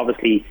threat.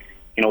 Obviously,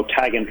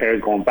 tagging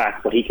players going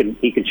back, but he can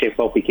chip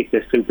up. He kicked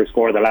this super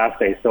score the last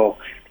day. So,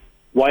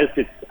 whilst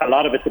a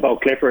lot of it's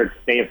about Clifford,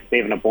 they have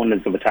an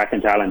abundance of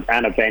attacking talent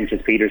and a bench,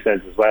 as Peter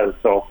says as well.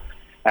 So,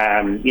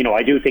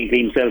 I do think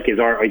Liam Silk is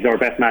our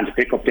best man to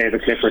pick up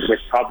David Clifford, with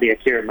probably a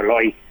Kieran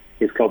Malloy,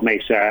 his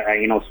clubmate,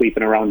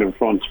 sweeping around in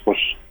front. But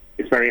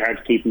it's very hard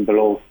to keep him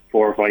below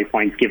 4 or 5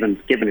 points,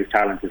 given his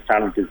talent. His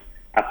talent is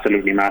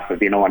absolutely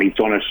massive, and he's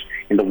done it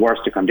in the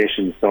worst of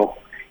conditions. So,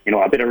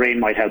 a bit of rain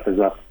might help as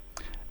well.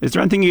 Is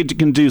there anything you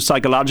can do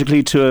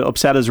psychologically to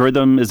upset his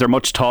rhythm? Is there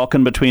much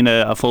talking between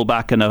a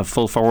full-back and a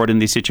full forward in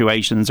these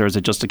situations, or is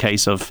it just a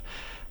case of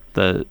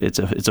it's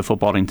a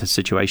footballing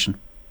situation?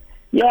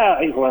 Yeah,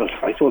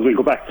 I suppose we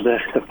go back to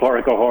the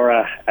Pádraig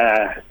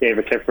O'Hara,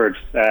 David Clifford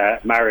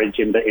marriage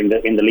in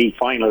the league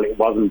final. It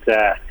wasn't.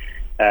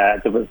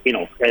 There was,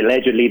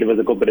 allegedly there was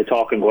a good bit of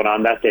talking going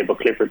on that day, but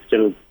Clifford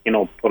still,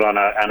 put on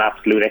an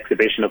absolute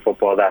exhibition of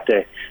football that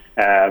day.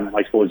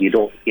 I suppose you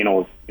don't,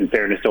 in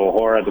fairness to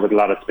O'Hara, there was a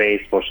lot of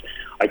space, but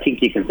I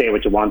think you can say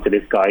what you want to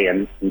this guy,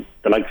 and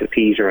the likes of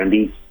Peter and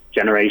these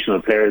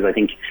generational players, I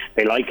think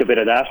they like a bit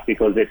of that,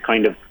 because it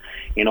kind of,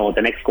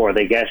 the next score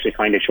they get, it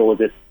kind of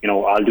shows it,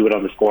 I'll do it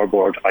on the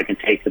scoreboard, I can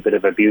take a bit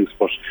of abuse.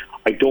 But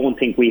I don't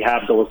think we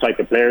have those type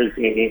of players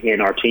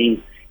in our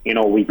team.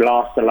 We've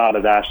lost a lot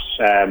of that.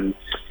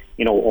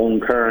 Owen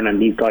Kern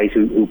and these guys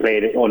who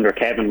played under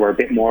Kevin were a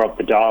bit more up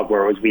the dog,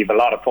 whereas we have a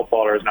lot of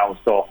footballers now.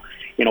 So,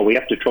 we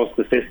have to trust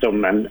the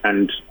system,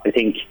 and I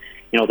think,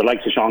 the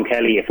likes of Sean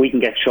Kelly, if we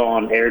can get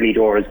Sean early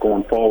doors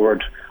going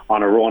forward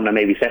on a run and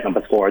maybe setting up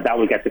a score, that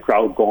will get the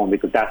crowd going,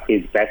 because that's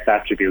his best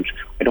attribute.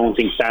 I don't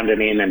think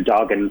standing in and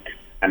dogging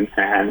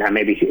and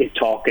maybe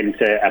talking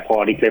to a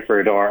Paddy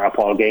Clifford or a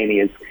Paul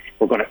Ganey is,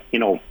 we're going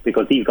to,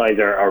 because these guys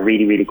are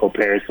really, really good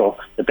players. So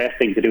the best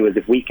thing to do is,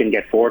 if we can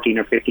get 14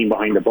 or 15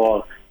 behind the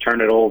ball,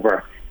 turn it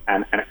over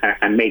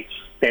and make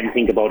them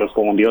think about us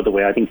going the other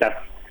way, I think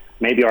that's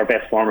maybe our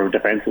best form of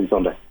defence on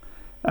Sunday.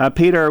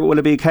 Peter, will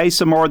it be a case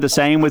of more of the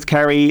same with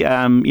Kerry,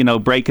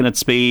 breaking at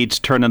speed,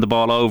 turning the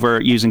ball over,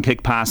 using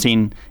kick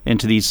passing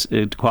into these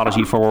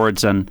quality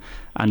forwards, and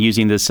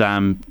using this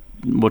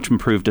much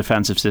improved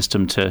defensive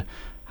system to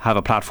have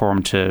a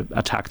platform to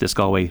attack this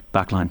Galway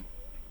backline?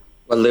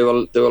 Well, they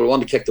will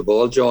want to kick the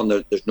ball, John.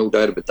 There's no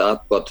doubt about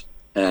that.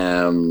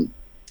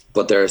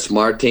 But they're a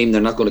smart team.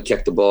 They're not going to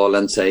kick the ball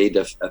inside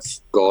if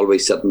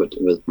Galway's sitting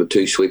with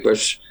 2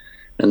 sweepers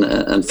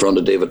in front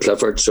of David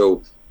Clifford.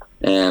 So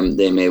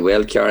they may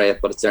well carry it,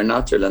 but it's their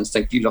natural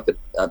instinct. You look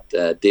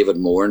at David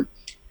Moran,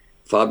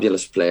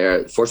 fabulous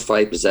player. First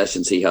 5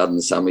 possessions he had in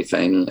the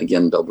semi-final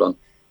again in Dublin,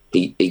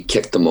 he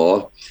kicked them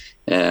all.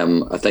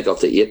 I think of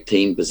the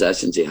 18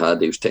 possessions he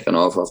had, he was taken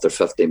off after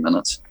 15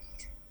 minutes.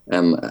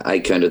 I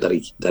counted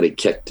that he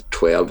kicked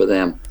 12 of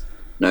them.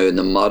 Now, in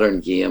the modern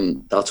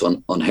game, that's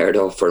unheard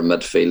of for a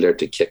midfielder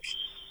to kick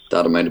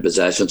that amount of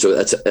possession.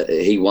 So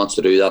he wants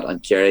to do that,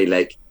 and Kerry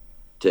like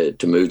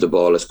to move the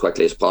ball as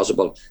quickly as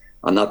possible.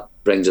 And that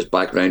brings us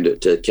back round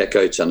to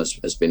kickouts, and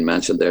it's been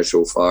mentioned there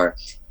so far.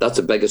 That's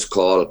the biggest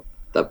call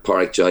that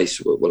Pádraig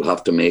Joyce will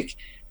have to make,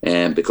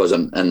 because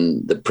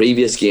in the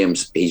previous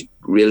games he's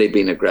really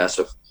been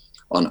aggressive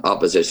on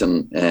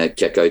opposition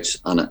kickouts,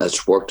 and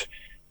it's worked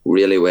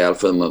really well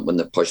for them when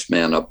they push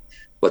men up.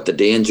 But the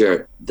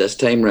danger this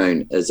time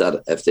round is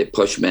that if they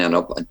push men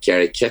up and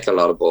Kerry kick a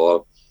lot of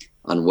ball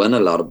and win a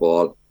lot of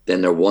ball,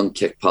 then they're one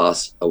kick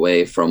pass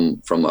away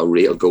from a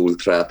real goal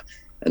threat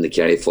in the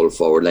Kerry full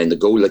forward line. The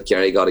goal that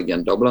Kerry got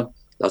against Dublin,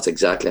 that's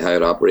exactly how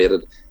it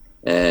operated.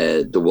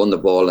 They won the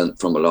ball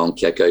from a long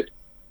kick out.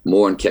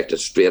 Moran kicked it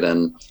straight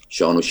in.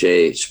 Sean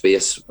O'Shea,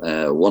 space,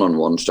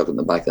 one-on-one, stuck in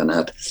the back of the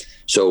net.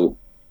 So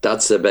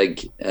that's the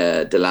big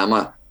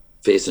dilemma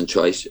facing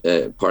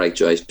Pádraig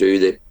Joyce. Do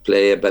they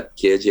play a bit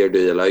cagey, or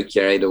do they allow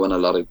Kerry to win a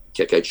lot of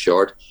kick out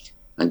short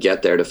and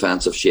get their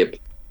defensive shape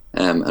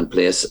and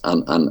place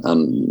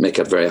and make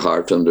it very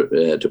hard for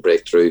them to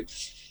break through?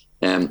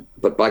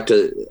 But back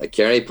to a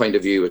Kerry point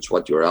of view, which is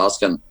what you were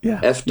asking.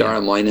 If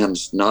Dara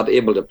Moynihan's not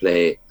able to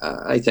play,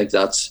 I think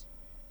that's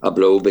a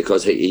blow,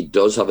 because he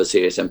does have a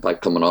serious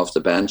impact coming off the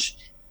bench.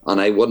 And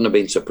I wouldn't have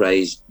been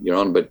surprised, you're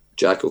on about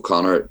Jack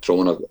O'Connor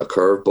throwing a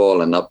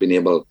curveball and not being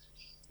able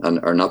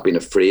or not being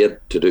afraid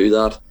to do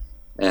that.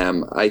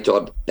 I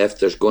thought if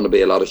there's going to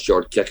be a lot of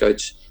short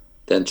kickouts,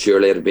 then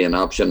surely it'd be an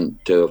option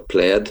to have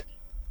played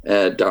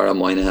Dara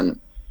Moynihan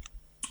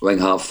wing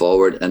half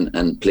forward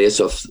in place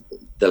of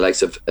the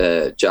likes of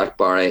Jack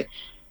Barry,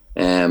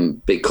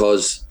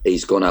 because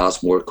he's going to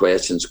ask more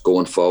questions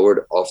going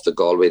forward off the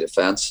Galway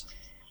defence.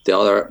 The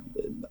other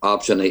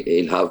option,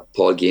 he'll have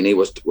Paul Geaney,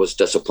 was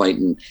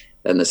disappointing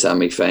in the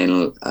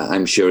semi-final.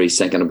 I'm sure he's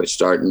thinking about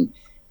starting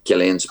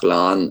Killian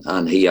Spillane,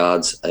 and he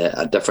adds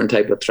a different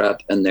type of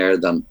threat in there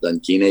than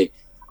Geaney,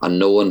 and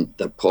knowing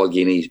that Paul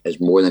Geaney is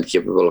more than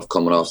capable of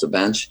coming off the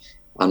bench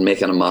and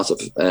making a massive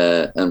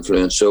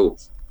influence. So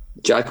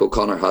Jack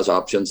O'Connor has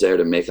options there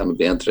to make him. It'd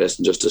be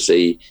interesting just to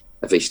see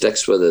if he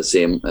sticks with the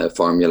same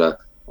formula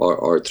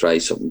or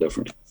tries something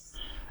different.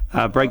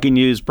 Breaking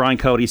news, Brian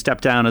Cody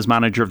stepped down as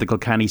manager of the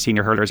Kilkenny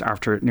Senior Hurlers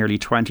after nearly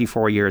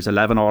 24 years,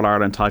 11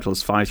 All-Ireland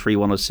titles,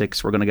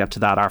 5-3-106. We're going to get to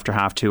that after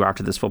half two,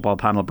 after this football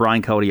panel.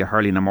 Brian Cody, a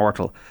hurling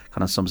immortal,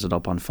 kind of sums it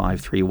up on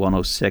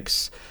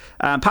 5-3-106.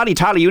 Paddy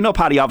Tally, you know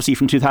Paddy obviously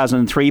from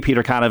 2003,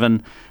 Peter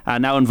Canavan,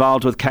 now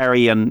involved with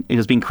Kerry, and he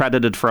has been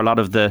credited for a lot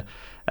of the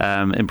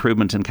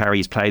improvement in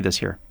Kerry's play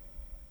this year.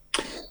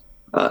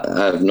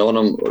 I've known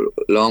him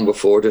long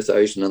before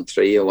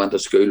 2003. I went to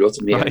school with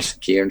him here in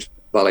Cairns,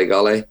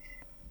 Ballygolly.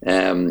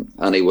 And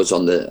he was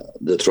on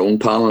the Throne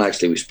panel.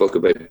 Actually, we spoke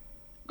about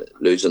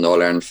losing the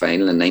All-Ireland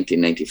final in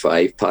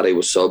 1995. Paddy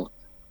was sub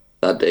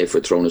that day for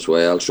Throne as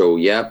well. So,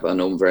 yep, I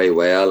know him very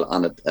well,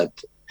 and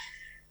it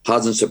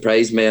hasn't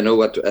surprised me. I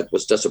know it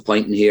was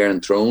disappointing here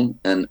in Throne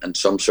and in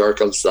some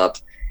circles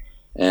that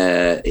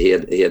he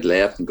had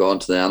left and gone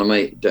to the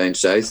enemy down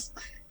south.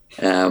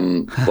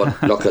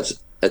 But look, it's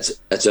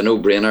a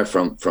no-brainer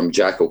from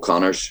Jack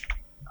O'Connor's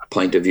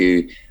point of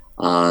view.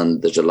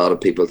 And there's a lot of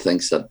people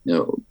thinks that,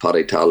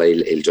 Paddy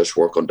Tally, he'll just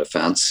work on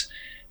defence,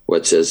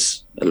 which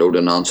is a load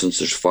of nonsense.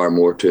 There's far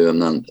more to him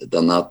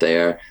than that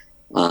there.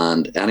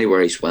 And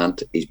anywhere he's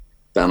went, he's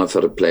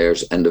benefited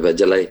players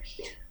individually.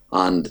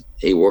 And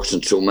he works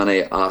in so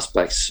many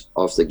aspects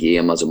of the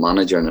game as a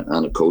manager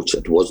and a coach.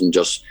 It wasn't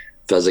just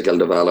physical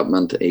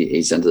development.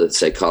 He's into the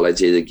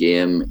psychology of the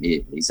game.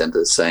 He's into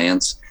the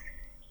science.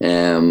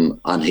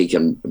 And he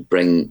can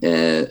bring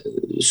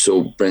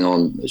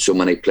on so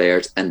many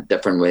players in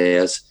different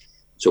ways.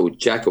 So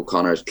Jack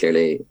O'Connor has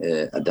clearly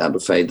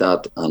identified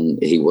that,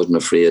 and he wasn't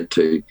afraid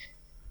to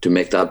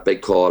make that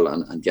big call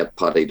and get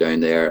Paddy down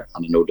there.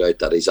 And no doubt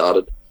that he's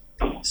added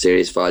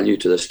serious value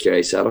to this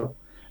Kerry setup.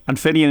 And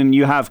Finian,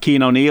 you have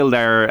Cian O'Neill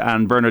there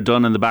and Bernard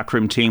Dunn in the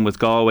backroom team with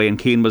Galway, and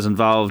Cian was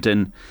involved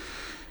in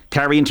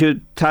Kerry in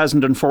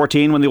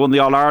 2014 when they won the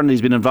All-Ireland.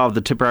 He's been involved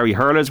with the Tipperary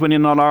Hurlers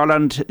winning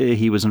All-Ireland.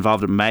 He was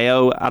involved at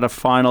Mayo at a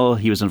final.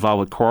 He was involved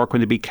with Cork when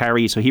they beat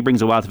Kerry. So he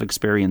brings a wealth of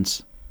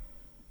experience.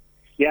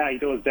 Yeah, he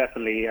does,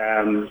 definitely.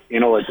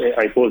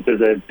 I suppose there's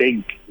a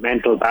big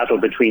mental battle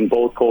between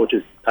both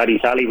coaches. Paddy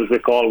Tally was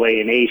with Galway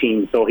in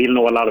 18, so he'll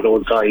know a lot of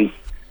those guys.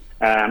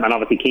 And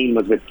obviously Cian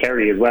was with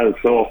Kerry as well.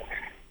 So,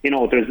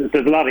 there's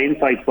a lot of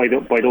insights by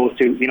those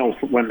two,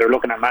 when they're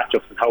looking at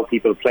matchups and how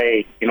people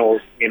play,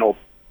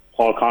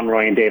 Paul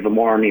Conroy and David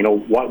Moran,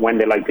 when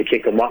they like to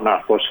kick and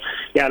whatnot. But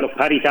yeah, look,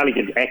 Paddy Tally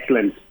did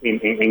excellent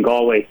in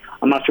Galway.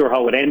 I'm not sure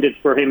how it ended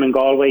for him in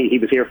Galway. He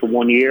was here for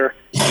 1 year.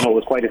 It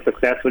was quite a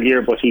successful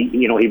year, but he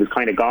was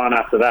kind of gone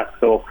after that.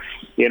 So,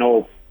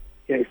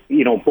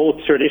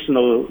 both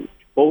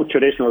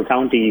traditional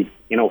counties,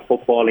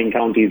 footballing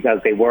counties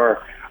as they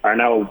were, are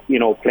now,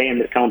 playing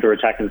this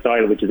counter-attacking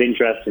style, which is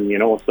interesting,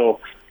 So,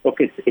 look,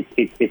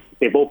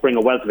 they both bring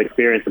a wealth of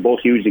experience. They're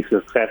both hugely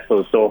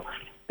successful. So,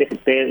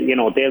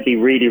 they'll be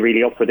really,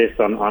 really up for this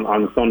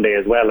on Sunday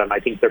as well. And I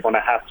think they're going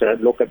to have to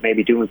look at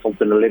maybe doing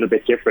something a little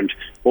bit different.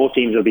 Both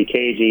teams will be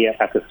cagey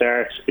at the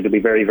start. It'll be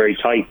very, very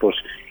tight. But,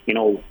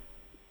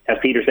 as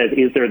Peter says,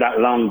 is there that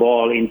long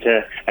ball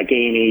into a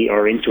Gainey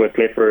or into a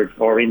Clifford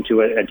or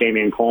into a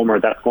Damien Comer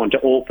that's going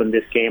to open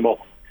this game up,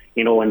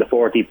 in the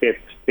 45th,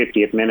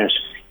 50th minute,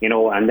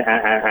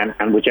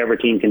 and whichever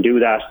team can do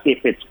that,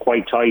 if it's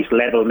quite tight,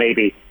 level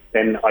maybe,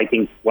 then I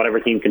think whatever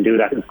team can do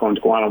that is going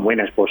to go on and win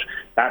it. But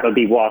that will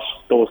be what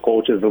those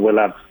coaches will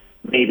have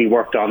maybe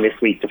worked on this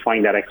week to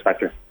find that X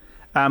factor.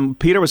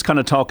 Peter was kind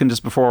of talking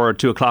just before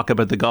 2 o'clock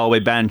about the Galway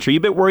bench. Are you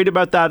a bit worried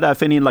about that,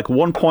 Finian? Like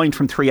 1 point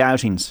from 3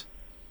 outings?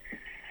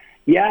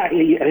 Yeah,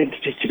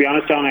 to be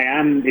honest, John, I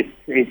am.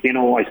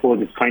 I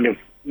suppose it's kind of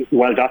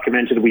well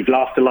documented. We've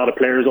lost a lot of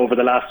players over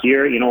the last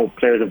year.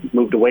 Players have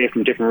moved away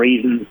from different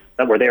reasons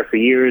that were there for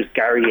years.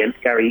 Gary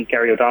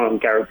O'Donnell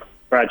and Gary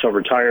Bradshaw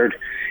retired.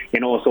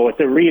 So it's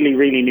a really,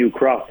 really new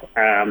crop.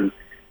 And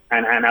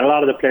a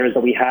lot of the players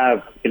that we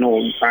have,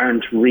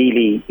 aren't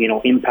really,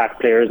 impact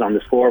players on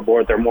the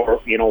scoreboard. They're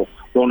more,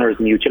 runners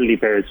and utility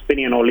players.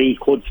 Finian O'Lee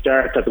could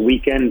start at the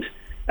weekend.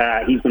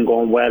 He's been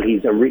going well.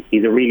 He's a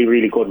really,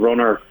 really good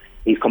runner.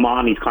 He's come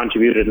on. He's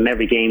contributed in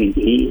every game.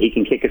 He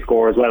can kick a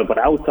score as well. But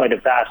outside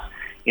of that,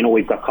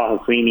 we've got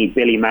Cathal Sweeney,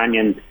 Billy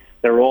Mannion.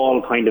 They're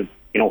all kind of,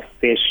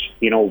 fish.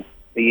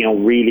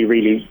 Really,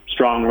 really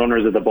strong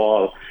runners of the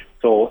ball.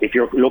 So if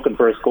you're looking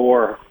for a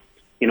score,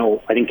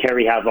 I think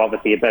Kerry have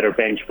obviously a better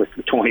bench with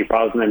Tony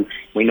Brosnan.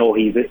 We know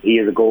he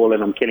is a goal,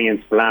 and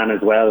Killian Spillane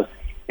as well.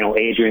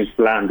 Adrian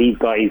Spillane. These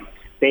guys,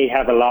 they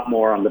have a lot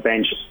more on the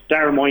bench.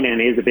 Darragh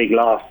Moynihan is a big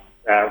loss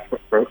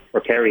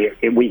for Kerry.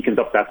 It weakens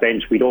up that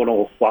bench. We don't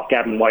know what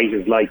Gavin White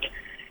is like,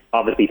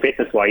 obviously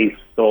fitness-wise.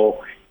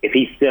 So if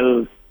he's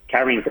still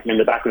carrying something in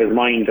the back of his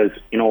mind, as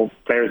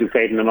players who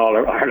played in an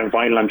All-Ireland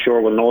final, I'm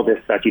sure will know this,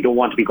 that you don't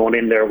want to be going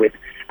in there with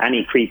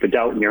any creep of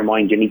doubt in your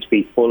mind. You need to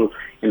be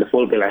in the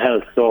full bill of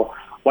health. So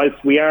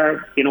whilst we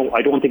are,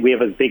 I don't think we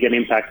have as big an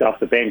impact off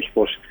the bench,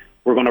 but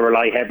we're going to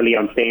rely heavily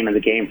on staying in the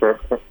game for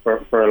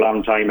a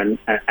long time,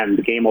 and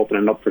the game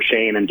opening up for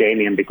Shane and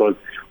Damien, because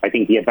I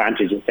think the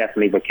advantage is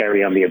definitely with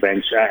Kerry on the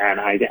bench,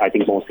 and I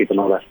think most people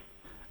know that.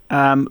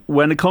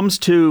 When it comes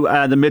to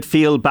the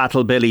midfield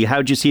battle, Billy,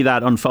 how do you see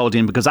that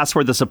unfolding? Because that's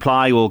where the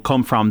supply will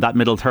come from, that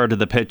middle third of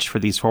the pitch for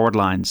these forward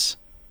lines.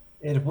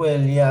 It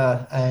will,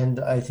 yeah, and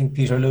I think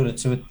Peter alluded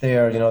to it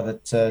there,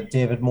 that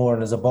David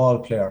Moran is a ball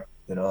player.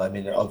 I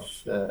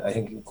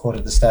think you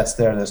quoted the stats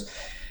there that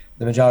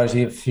the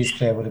majority of his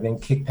play would have been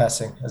kick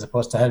passing as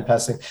opposed to hand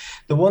passing.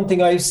 The one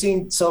thing I've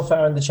seen so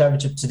far in the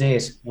championship to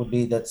date would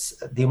be that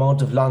the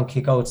amount of long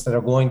kick-outs that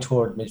are going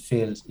toward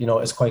midfield,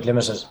 is quite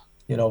limited.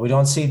 We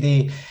don't see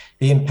the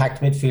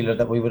impact midfielder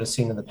that we would have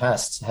seen in the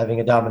past having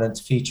a dominant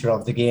feature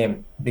of the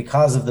game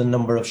because of the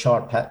number of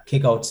short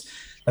kick-outs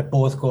that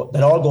all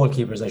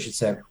goalkeepers, I should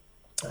say,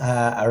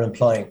 are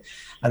employing.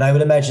 And I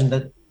would imagine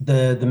that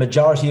the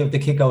majority of the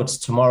kick-outs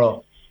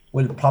tomorrow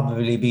will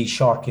probably be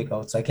short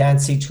kick-outs. I can't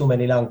see too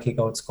many long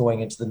kick-outs going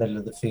into the middle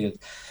of the field.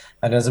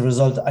 And as a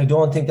result, I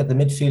don't think that the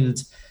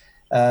midfield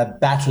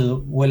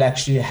battle will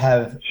actually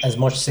have as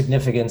much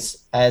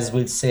significance as,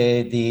 we'll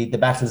say, the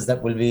battles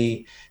that will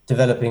be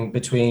developing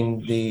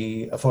between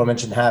the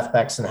aforementioned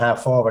half-backs and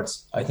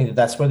half-forwards. I think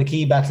that's where the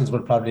key battles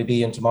will probably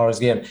be in tomorrow's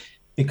game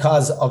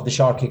because of the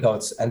short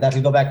kick-outs. And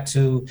that'll go back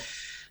to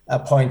a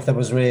point that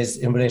was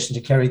raised in relation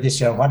to Kerry this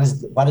year. What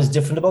is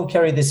different about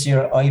Kerry this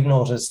year, I've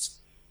noticed,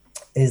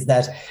 is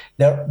that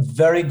they're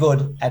very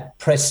good at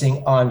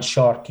pressing on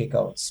short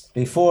kickouts.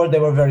 Before, they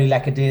were very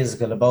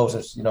lackadaisical about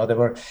it.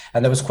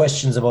 There was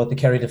questions about the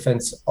Kerry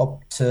defence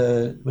up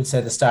to, we'll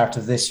say, the start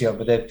of this year.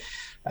 But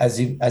as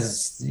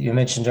you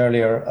mentioned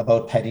earlier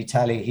about Paddy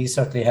Talley, he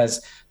certainly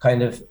has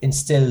kind of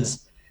instilled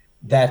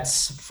that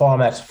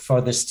format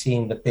for this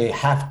team, that they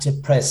have to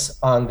press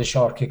on the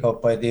short kick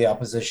out by the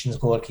opposition's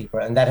goalkeeper.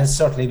 And that has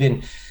certainly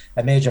been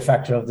a major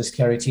factor of this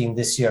Kerry team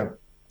this year.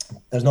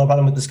 There's no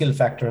problem with the skill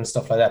factor and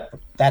stuff like that, but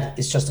that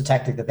is just a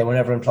tactic that they were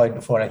never employed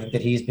before. And I think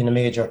that he's been a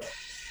major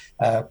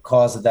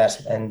cause of that,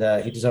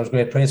 and he deserves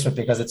great praise for it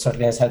because it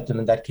certainly has helped him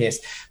in that case.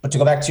 But to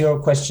go back to your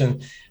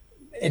question,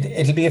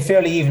 it'll be a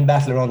fairly even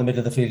battle around the middle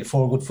of the field,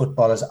 4 good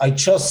footballers. I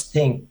just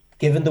think,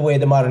 given the way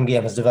the modern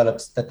game has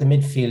developed, that the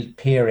midfield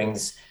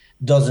pairings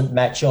doesn't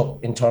match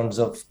up in terms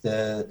of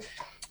the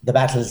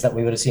battles that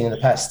we would have seen in the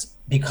past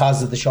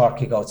because of the short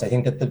kickouts. I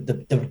think that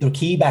the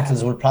key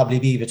battles will probably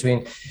be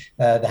between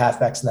the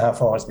halfbacks and the half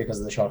forwards because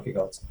of the short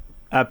kickouts.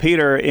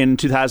 Peter, in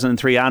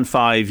 2003 and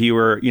 5,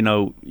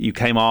 you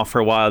came off for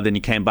a while, then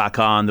you came back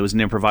on. There was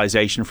an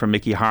improvisation from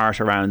Mickey Hart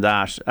around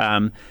that.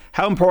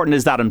 How important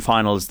is that in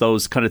finals?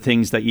 Those kind of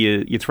things that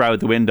you throw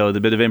out the window,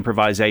 the bit of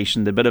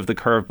improvisation, the bit of the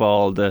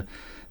curveball,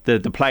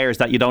 the players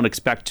that you don't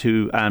expect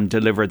to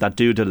deliver that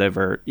do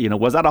deliver.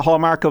 Was that a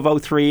hallmark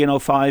of 03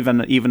 and 05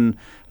 and even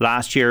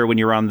last year when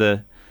you were on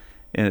the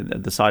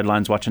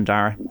sidelines watching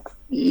Dara?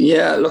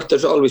 Yeah, look,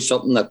 there's always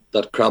something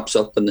that crops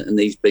up in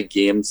these big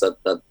games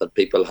that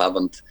people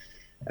haven't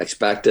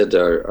expected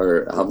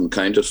or haven't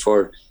counted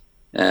for.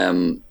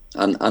 And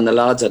the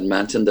lads had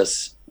mentioned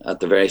this at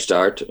the very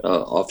start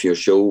of your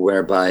show,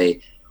 whereby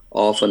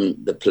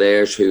often the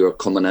players who are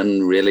coming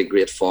in really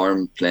great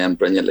form, playing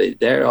brilliantly,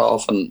 they're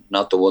often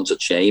not the ones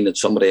that shine.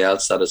 It's somebody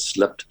else that has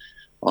slipped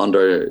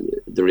under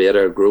the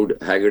radar.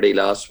 Grode Haggerty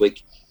last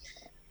week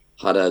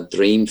had a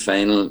dream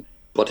final,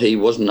 but he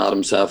wasn't at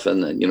himself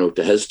to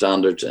his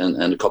standards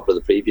in a couple of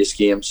the previous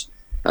games.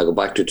 I go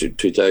back to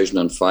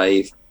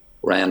 2005.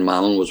 Ryan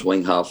Mallon was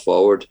wing half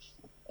forward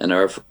in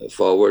our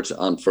forwards,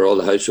 and for all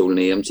the household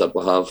names that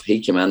we have, he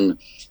came in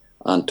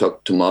and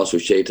took Tomas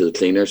O'Shea to the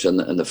cleaners in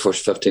the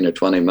first 15 or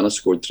 20 minutes,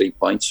 scored 3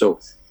 points. So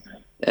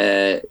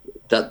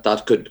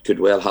that could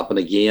well happen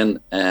again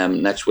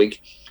next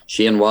week.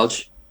 Shane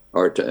Walsh,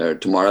 or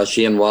tomorrow,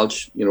 Shane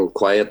Walsh,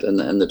 quiet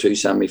in the 2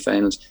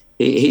 semi-finals.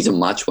 He's a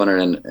match winner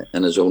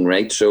in his own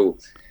right. So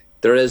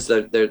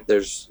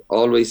there's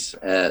always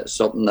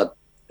something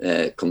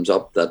that comes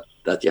up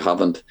that you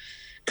haven't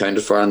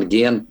counted for. And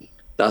again,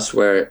 that's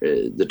where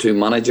the 2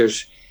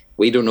 managers,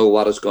 we don't know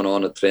what is going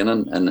on at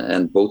training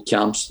and both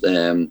camps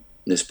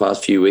this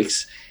past few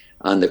weeks.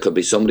 And there could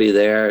be somebody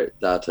there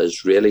that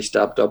has really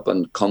stepped up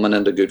and coming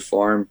into good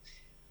form.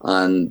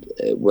 And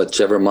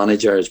whichever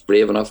manager is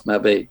brave enough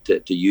maybe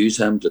to use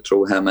him, to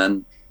throw him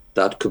in,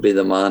 that could be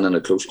the man in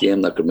a close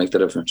game that could make the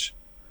difference.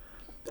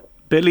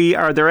 Billy,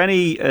 are there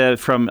any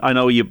I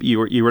know you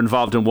were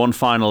involved in one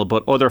final,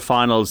 but other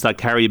finals that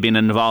Kerry have been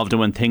involved in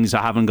when things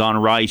haven't gone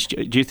right?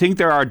 Do you think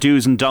there are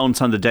do's and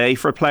don'ts on the day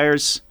for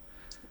players?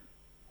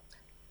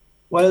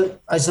 Well,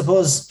 I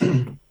suppose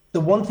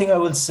the one thing I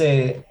would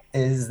say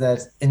is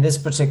that in this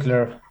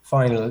particular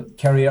final,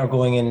 Kerry are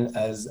going in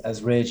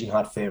as raging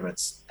hot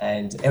favourites,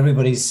 and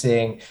everybody's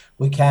saying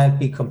we can't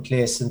be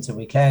complacent and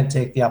we can't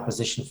take the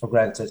opposition for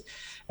granted.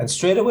 And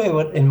straight away,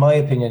 in my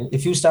opinion,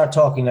 if you start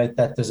talking like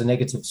that, there's a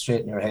negative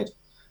straight in your head.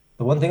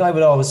 The one thing I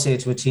would always say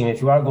to a team,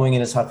 if you are going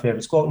in as hot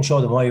favourites, go out and show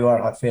them why you are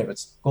hot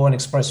favourites. Go and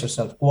express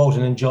yourself. Go out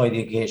and enjoy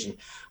the occasion.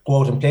 Go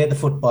out and play the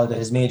football that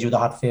has made you the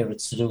hot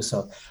favourites to do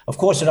so. Of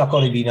course, you're not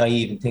going to be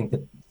naive and think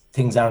that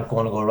things aren't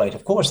going to go right.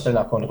 Of course, they're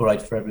not going to go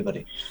right for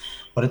everybody.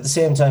 But at the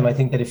same time, I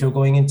think that if you're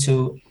going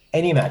into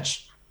any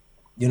match,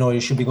 you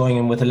should be going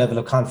in with a level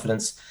of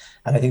confidence.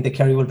 And I think that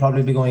Kerry will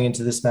probably be going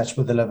into this match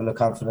with a level of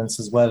confidence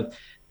as well,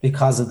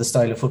 because of the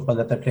style of football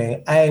that they're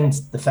playing and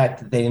the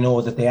fact that they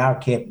know that they are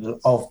capable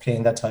of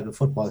playing that type of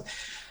football.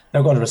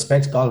 They're going to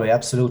respect Galway,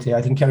 absolutely.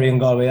 I think Kerry and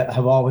Galway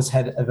have always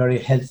had a very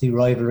healthy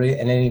rivalry,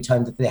 and any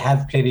time that they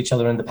have played each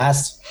other in the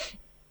past,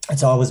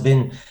 it's always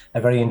been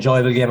a very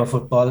enjoyable game of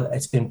football.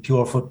 It's been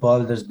pure football.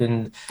 There's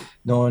been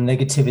no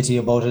negativity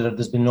about it, or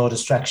there's been no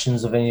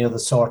distractions of any other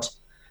sort.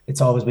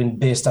 It's always been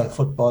based on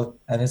football,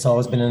 and it's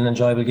always been an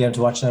enjoyable game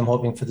to watch, and I'm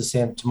hoping for the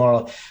same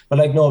tomorrow. But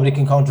nobody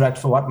can counteract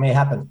for what may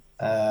happen.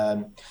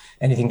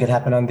 Anything can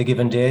happen on the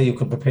given day. You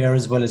can prepare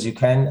as well as you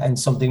can. And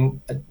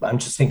I'm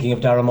just thinking of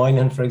Darragh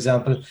Moynihan, for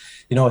example.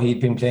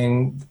 He'd been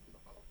playing,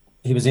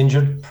 he was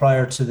injured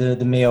prior to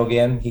the Mayo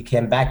game. He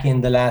came back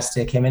in the last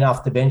day, came in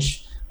off the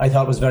bench. I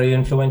thought was very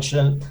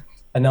influential,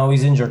 and now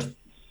he's injured.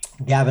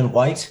 Gavin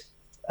White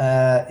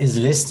is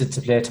listed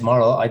to play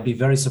tomorrow. I'd be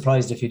very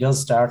surprised if he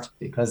does start,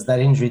 because that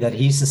injury that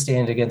he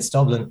sustained against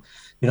Dublin,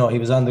 he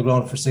was on the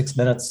ground for 6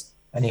 minutes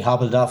and he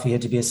hobbled off. He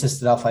had to be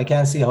assisted off. I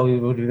can't see how he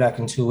would be back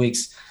in 2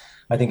 weeks.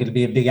 I think it'll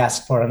be a big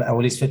ask for him, and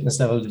will his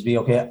fitness level to be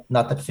okay?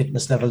 Not that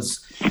fitness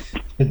levels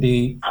should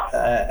be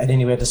at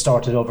any rate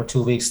distorted over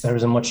 2 weeks. There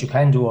isn't much you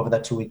can do over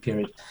that 2 week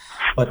period.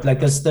 But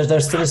there's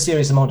still a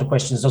serious amount of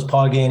questions. Does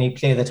Paul Geaney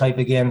play the type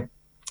of game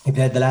he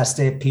played the last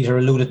day? Peter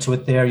alluded to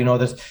it there.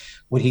 That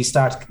would he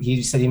start?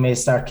 He said he may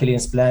start Killian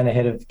Spillane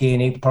ahead of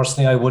Geaney.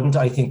 Personally, I wouldn't.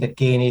 I think that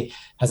Geaney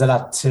has a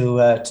lot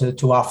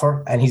to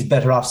offer, and he's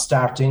better off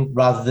starting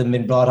rather than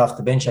being brought off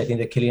the bench. I think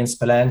that Killian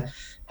Spillane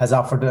has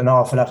offered an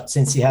awful lot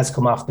since he has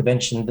come off the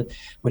bench. And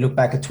we look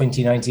back at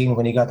 2019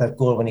 when he got that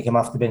goal when he came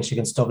off the bench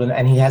against Dublin,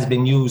 and he has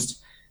been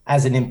used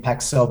as an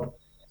impact sub,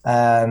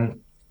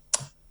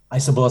 I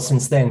suppose,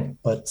 since then.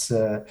 But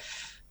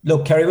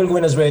look, Kerry will go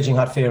in as raging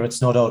hot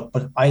favourites, no doubt.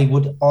 But I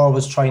would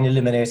always try and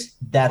eliminate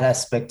that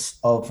aspect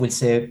of, we'll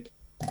say,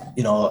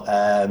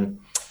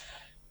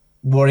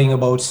 worrying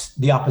about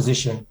the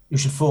opposition. You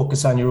should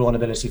focus on your own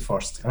ability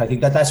first. And I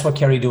think that's what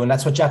Kerry do, and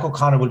that's what Jack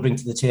O'Connor will bring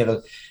to the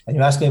table. And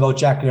you asked me about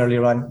Jack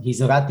earlier on. He's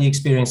got the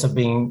experience of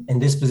being in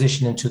this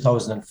position in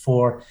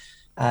 2004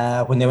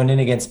 when they went in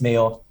against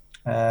Mayo.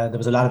 There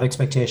was a lot of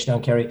expectation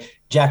on Kerry.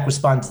 Jack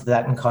responded to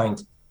that in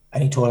kind,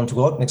 and he told them to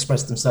go out and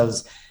express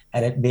themselves,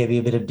 and it may be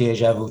a bit of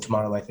deja vu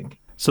tomorrow, I think.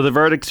 So the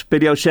verdict,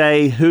 Billy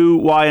O'Shea, who,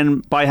 why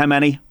and by how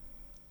many?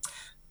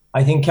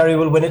 I think Kerry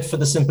will win it for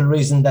the simple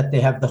reason that they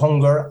have the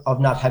hunger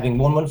of not having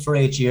won one for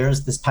 8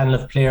 years. This panel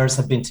of players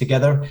have been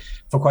together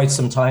for quite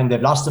some time.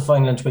 They've lost the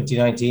final in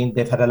 2019.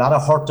 They've had a lot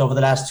of hurt over the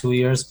last 2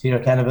 years. Peter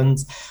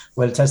Canavan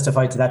will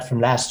testify to that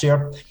from last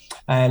year.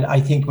 And I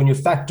think when you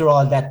factor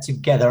all that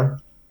together,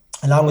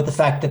 along with the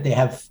fact that they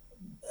have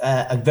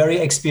a very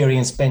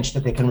experienced bench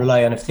that they can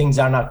rely on if things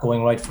are not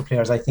going right for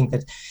players, I think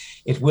that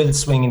it will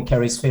swing in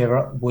Kerry's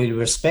favour. We'll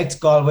respect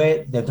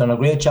Galway. They've done a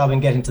great job in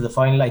getting to the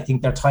final. I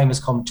think their time has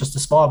come just a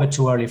small bit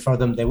too early for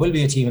them. They will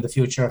be a team of the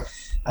future,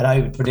 and I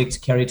would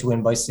predict Kerry to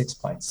win by 6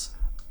 points.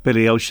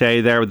 Billy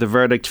O'Shea there with the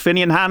verdict.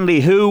 Finian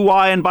Hanley, who,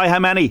 why and by how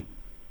many?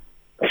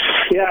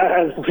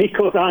 Yeah, as the week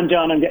goes on,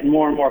 John, I'm getting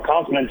more and more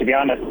confident, to be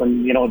honest.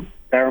 And,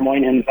 Darren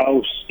Moynihan's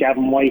out,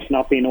 Gavin White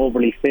not being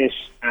overly fit.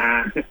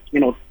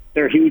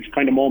 There are huge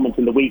kind of moments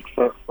in the week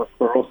for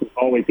us as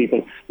Galway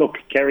people. Look,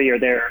 Kerry are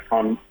there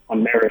on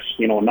merit,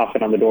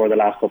 knocking on the door the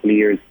last couple of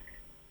years.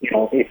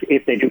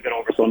 If they do get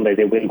over Sunday,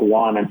 they will go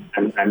on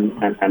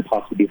and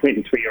possibly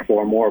win 3 or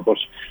 4 more. But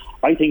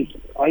I think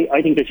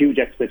there's huge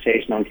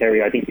expectation on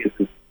Kerry. I think there's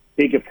as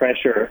big a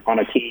pressure on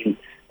a team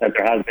that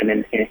there has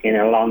been in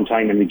a long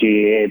time in the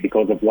GAA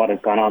because of what has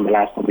gone on the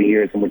last couple of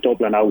years. And with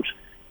Dublin out,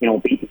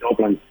 beating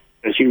Dublin,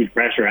 there's huge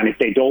pressure. And if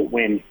they don't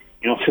win,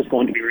 there's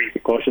going to be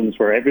repercussions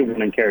for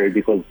everyone in Kerry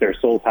because they're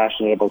so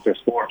passionate about their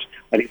sport.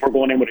 I think we're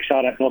going in with a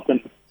shot at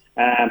nothing.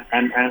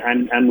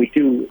 And we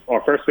do,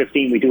 our first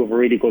 15, we do have a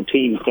really good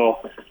team.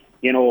 So,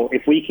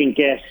 if we can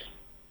get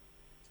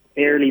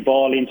early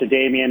ball into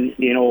Damien,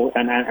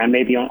 and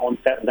maybe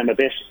unsettle them a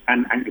bit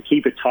and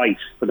keep it tight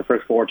for the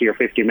first 40 or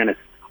 50 minutes,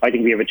 I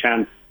think we have a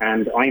chance.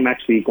 And I'm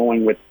actually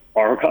going with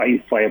our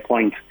guys by a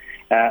point,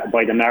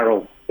 by the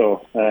narrow.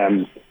 So,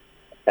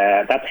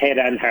 that's head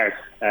and heart,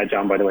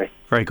 John, by the way.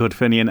 Very good,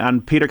 Finian.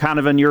 And Peter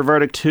Canavan, your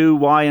verdict too,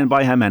 why and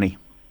by how many?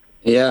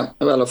 Yeah,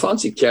 well, I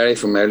fancied Kerry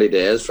from early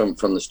days, from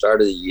the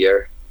start of the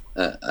year.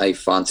 I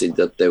fancied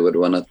that they would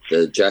win it.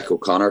 The Jack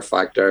O'Connor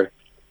factor.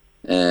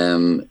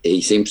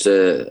 He seems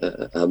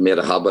to have made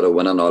a habit of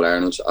winning All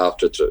Irelands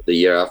after the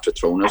year after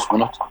Thrones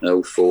won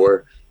it,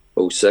 04,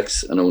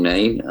 06 and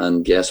 09.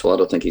 And guess what?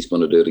 I think he's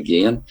going to do it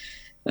again.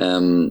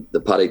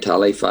 The Paddy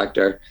Talley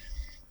factor.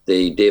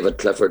 The David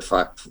Clifford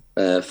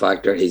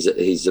factor.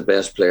 He's the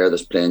best player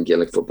that's playing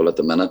Gaelic football at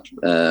the minute.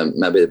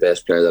 Maybe the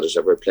best player that has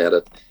ever played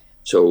it.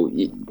 So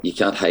you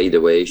can't shy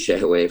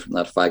away from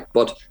that fact.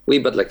 But wee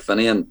bit like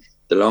Finian,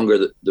 the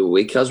longer the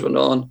week has went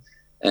on,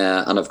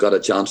 and I've got a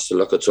chance to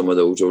look at some of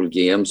those old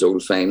games,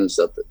 old finals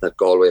that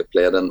Galway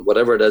played in.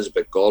 Whatever it is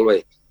about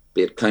Galway,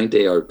 be it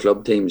county or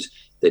club teams,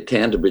 they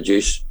tend to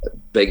produce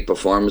big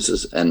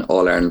performances in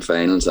All-Ireland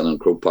finals and in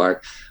Croke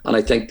Park. And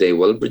I think they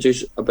will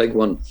produce a big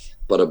one.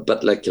 But a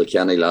bit like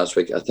Kilkenny last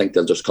week, I think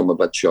they'll just come a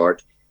bit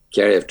short.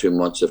 Kerry have too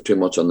much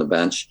on the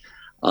bench.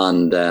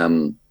 And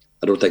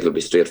I don't think it'll be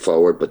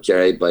straightforward, but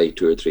Kerry by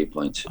 2 or 3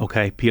 points.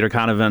 OK, Peter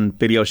Canavan,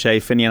 Billy O'Shea,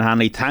 Finian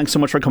Hanley, thanks so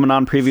much for coming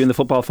on, previewing the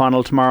football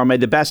final tomorrow. May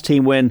the best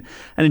team win.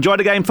 And enjoy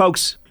the game,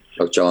 folks.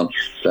 Look, John.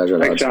 Pleasure,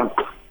 Thanks, John.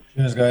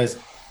 Cheers, guys.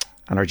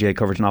 And our GA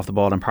coverage and Off the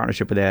Ball in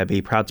partnership with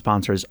AIB, proud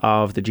sponsors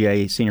of the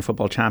GA Senior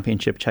Football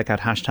Championship. Check out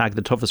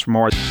 #TheToughest for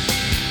more.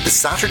 The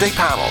Saturday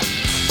Panel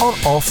on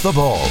Off the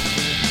Ball.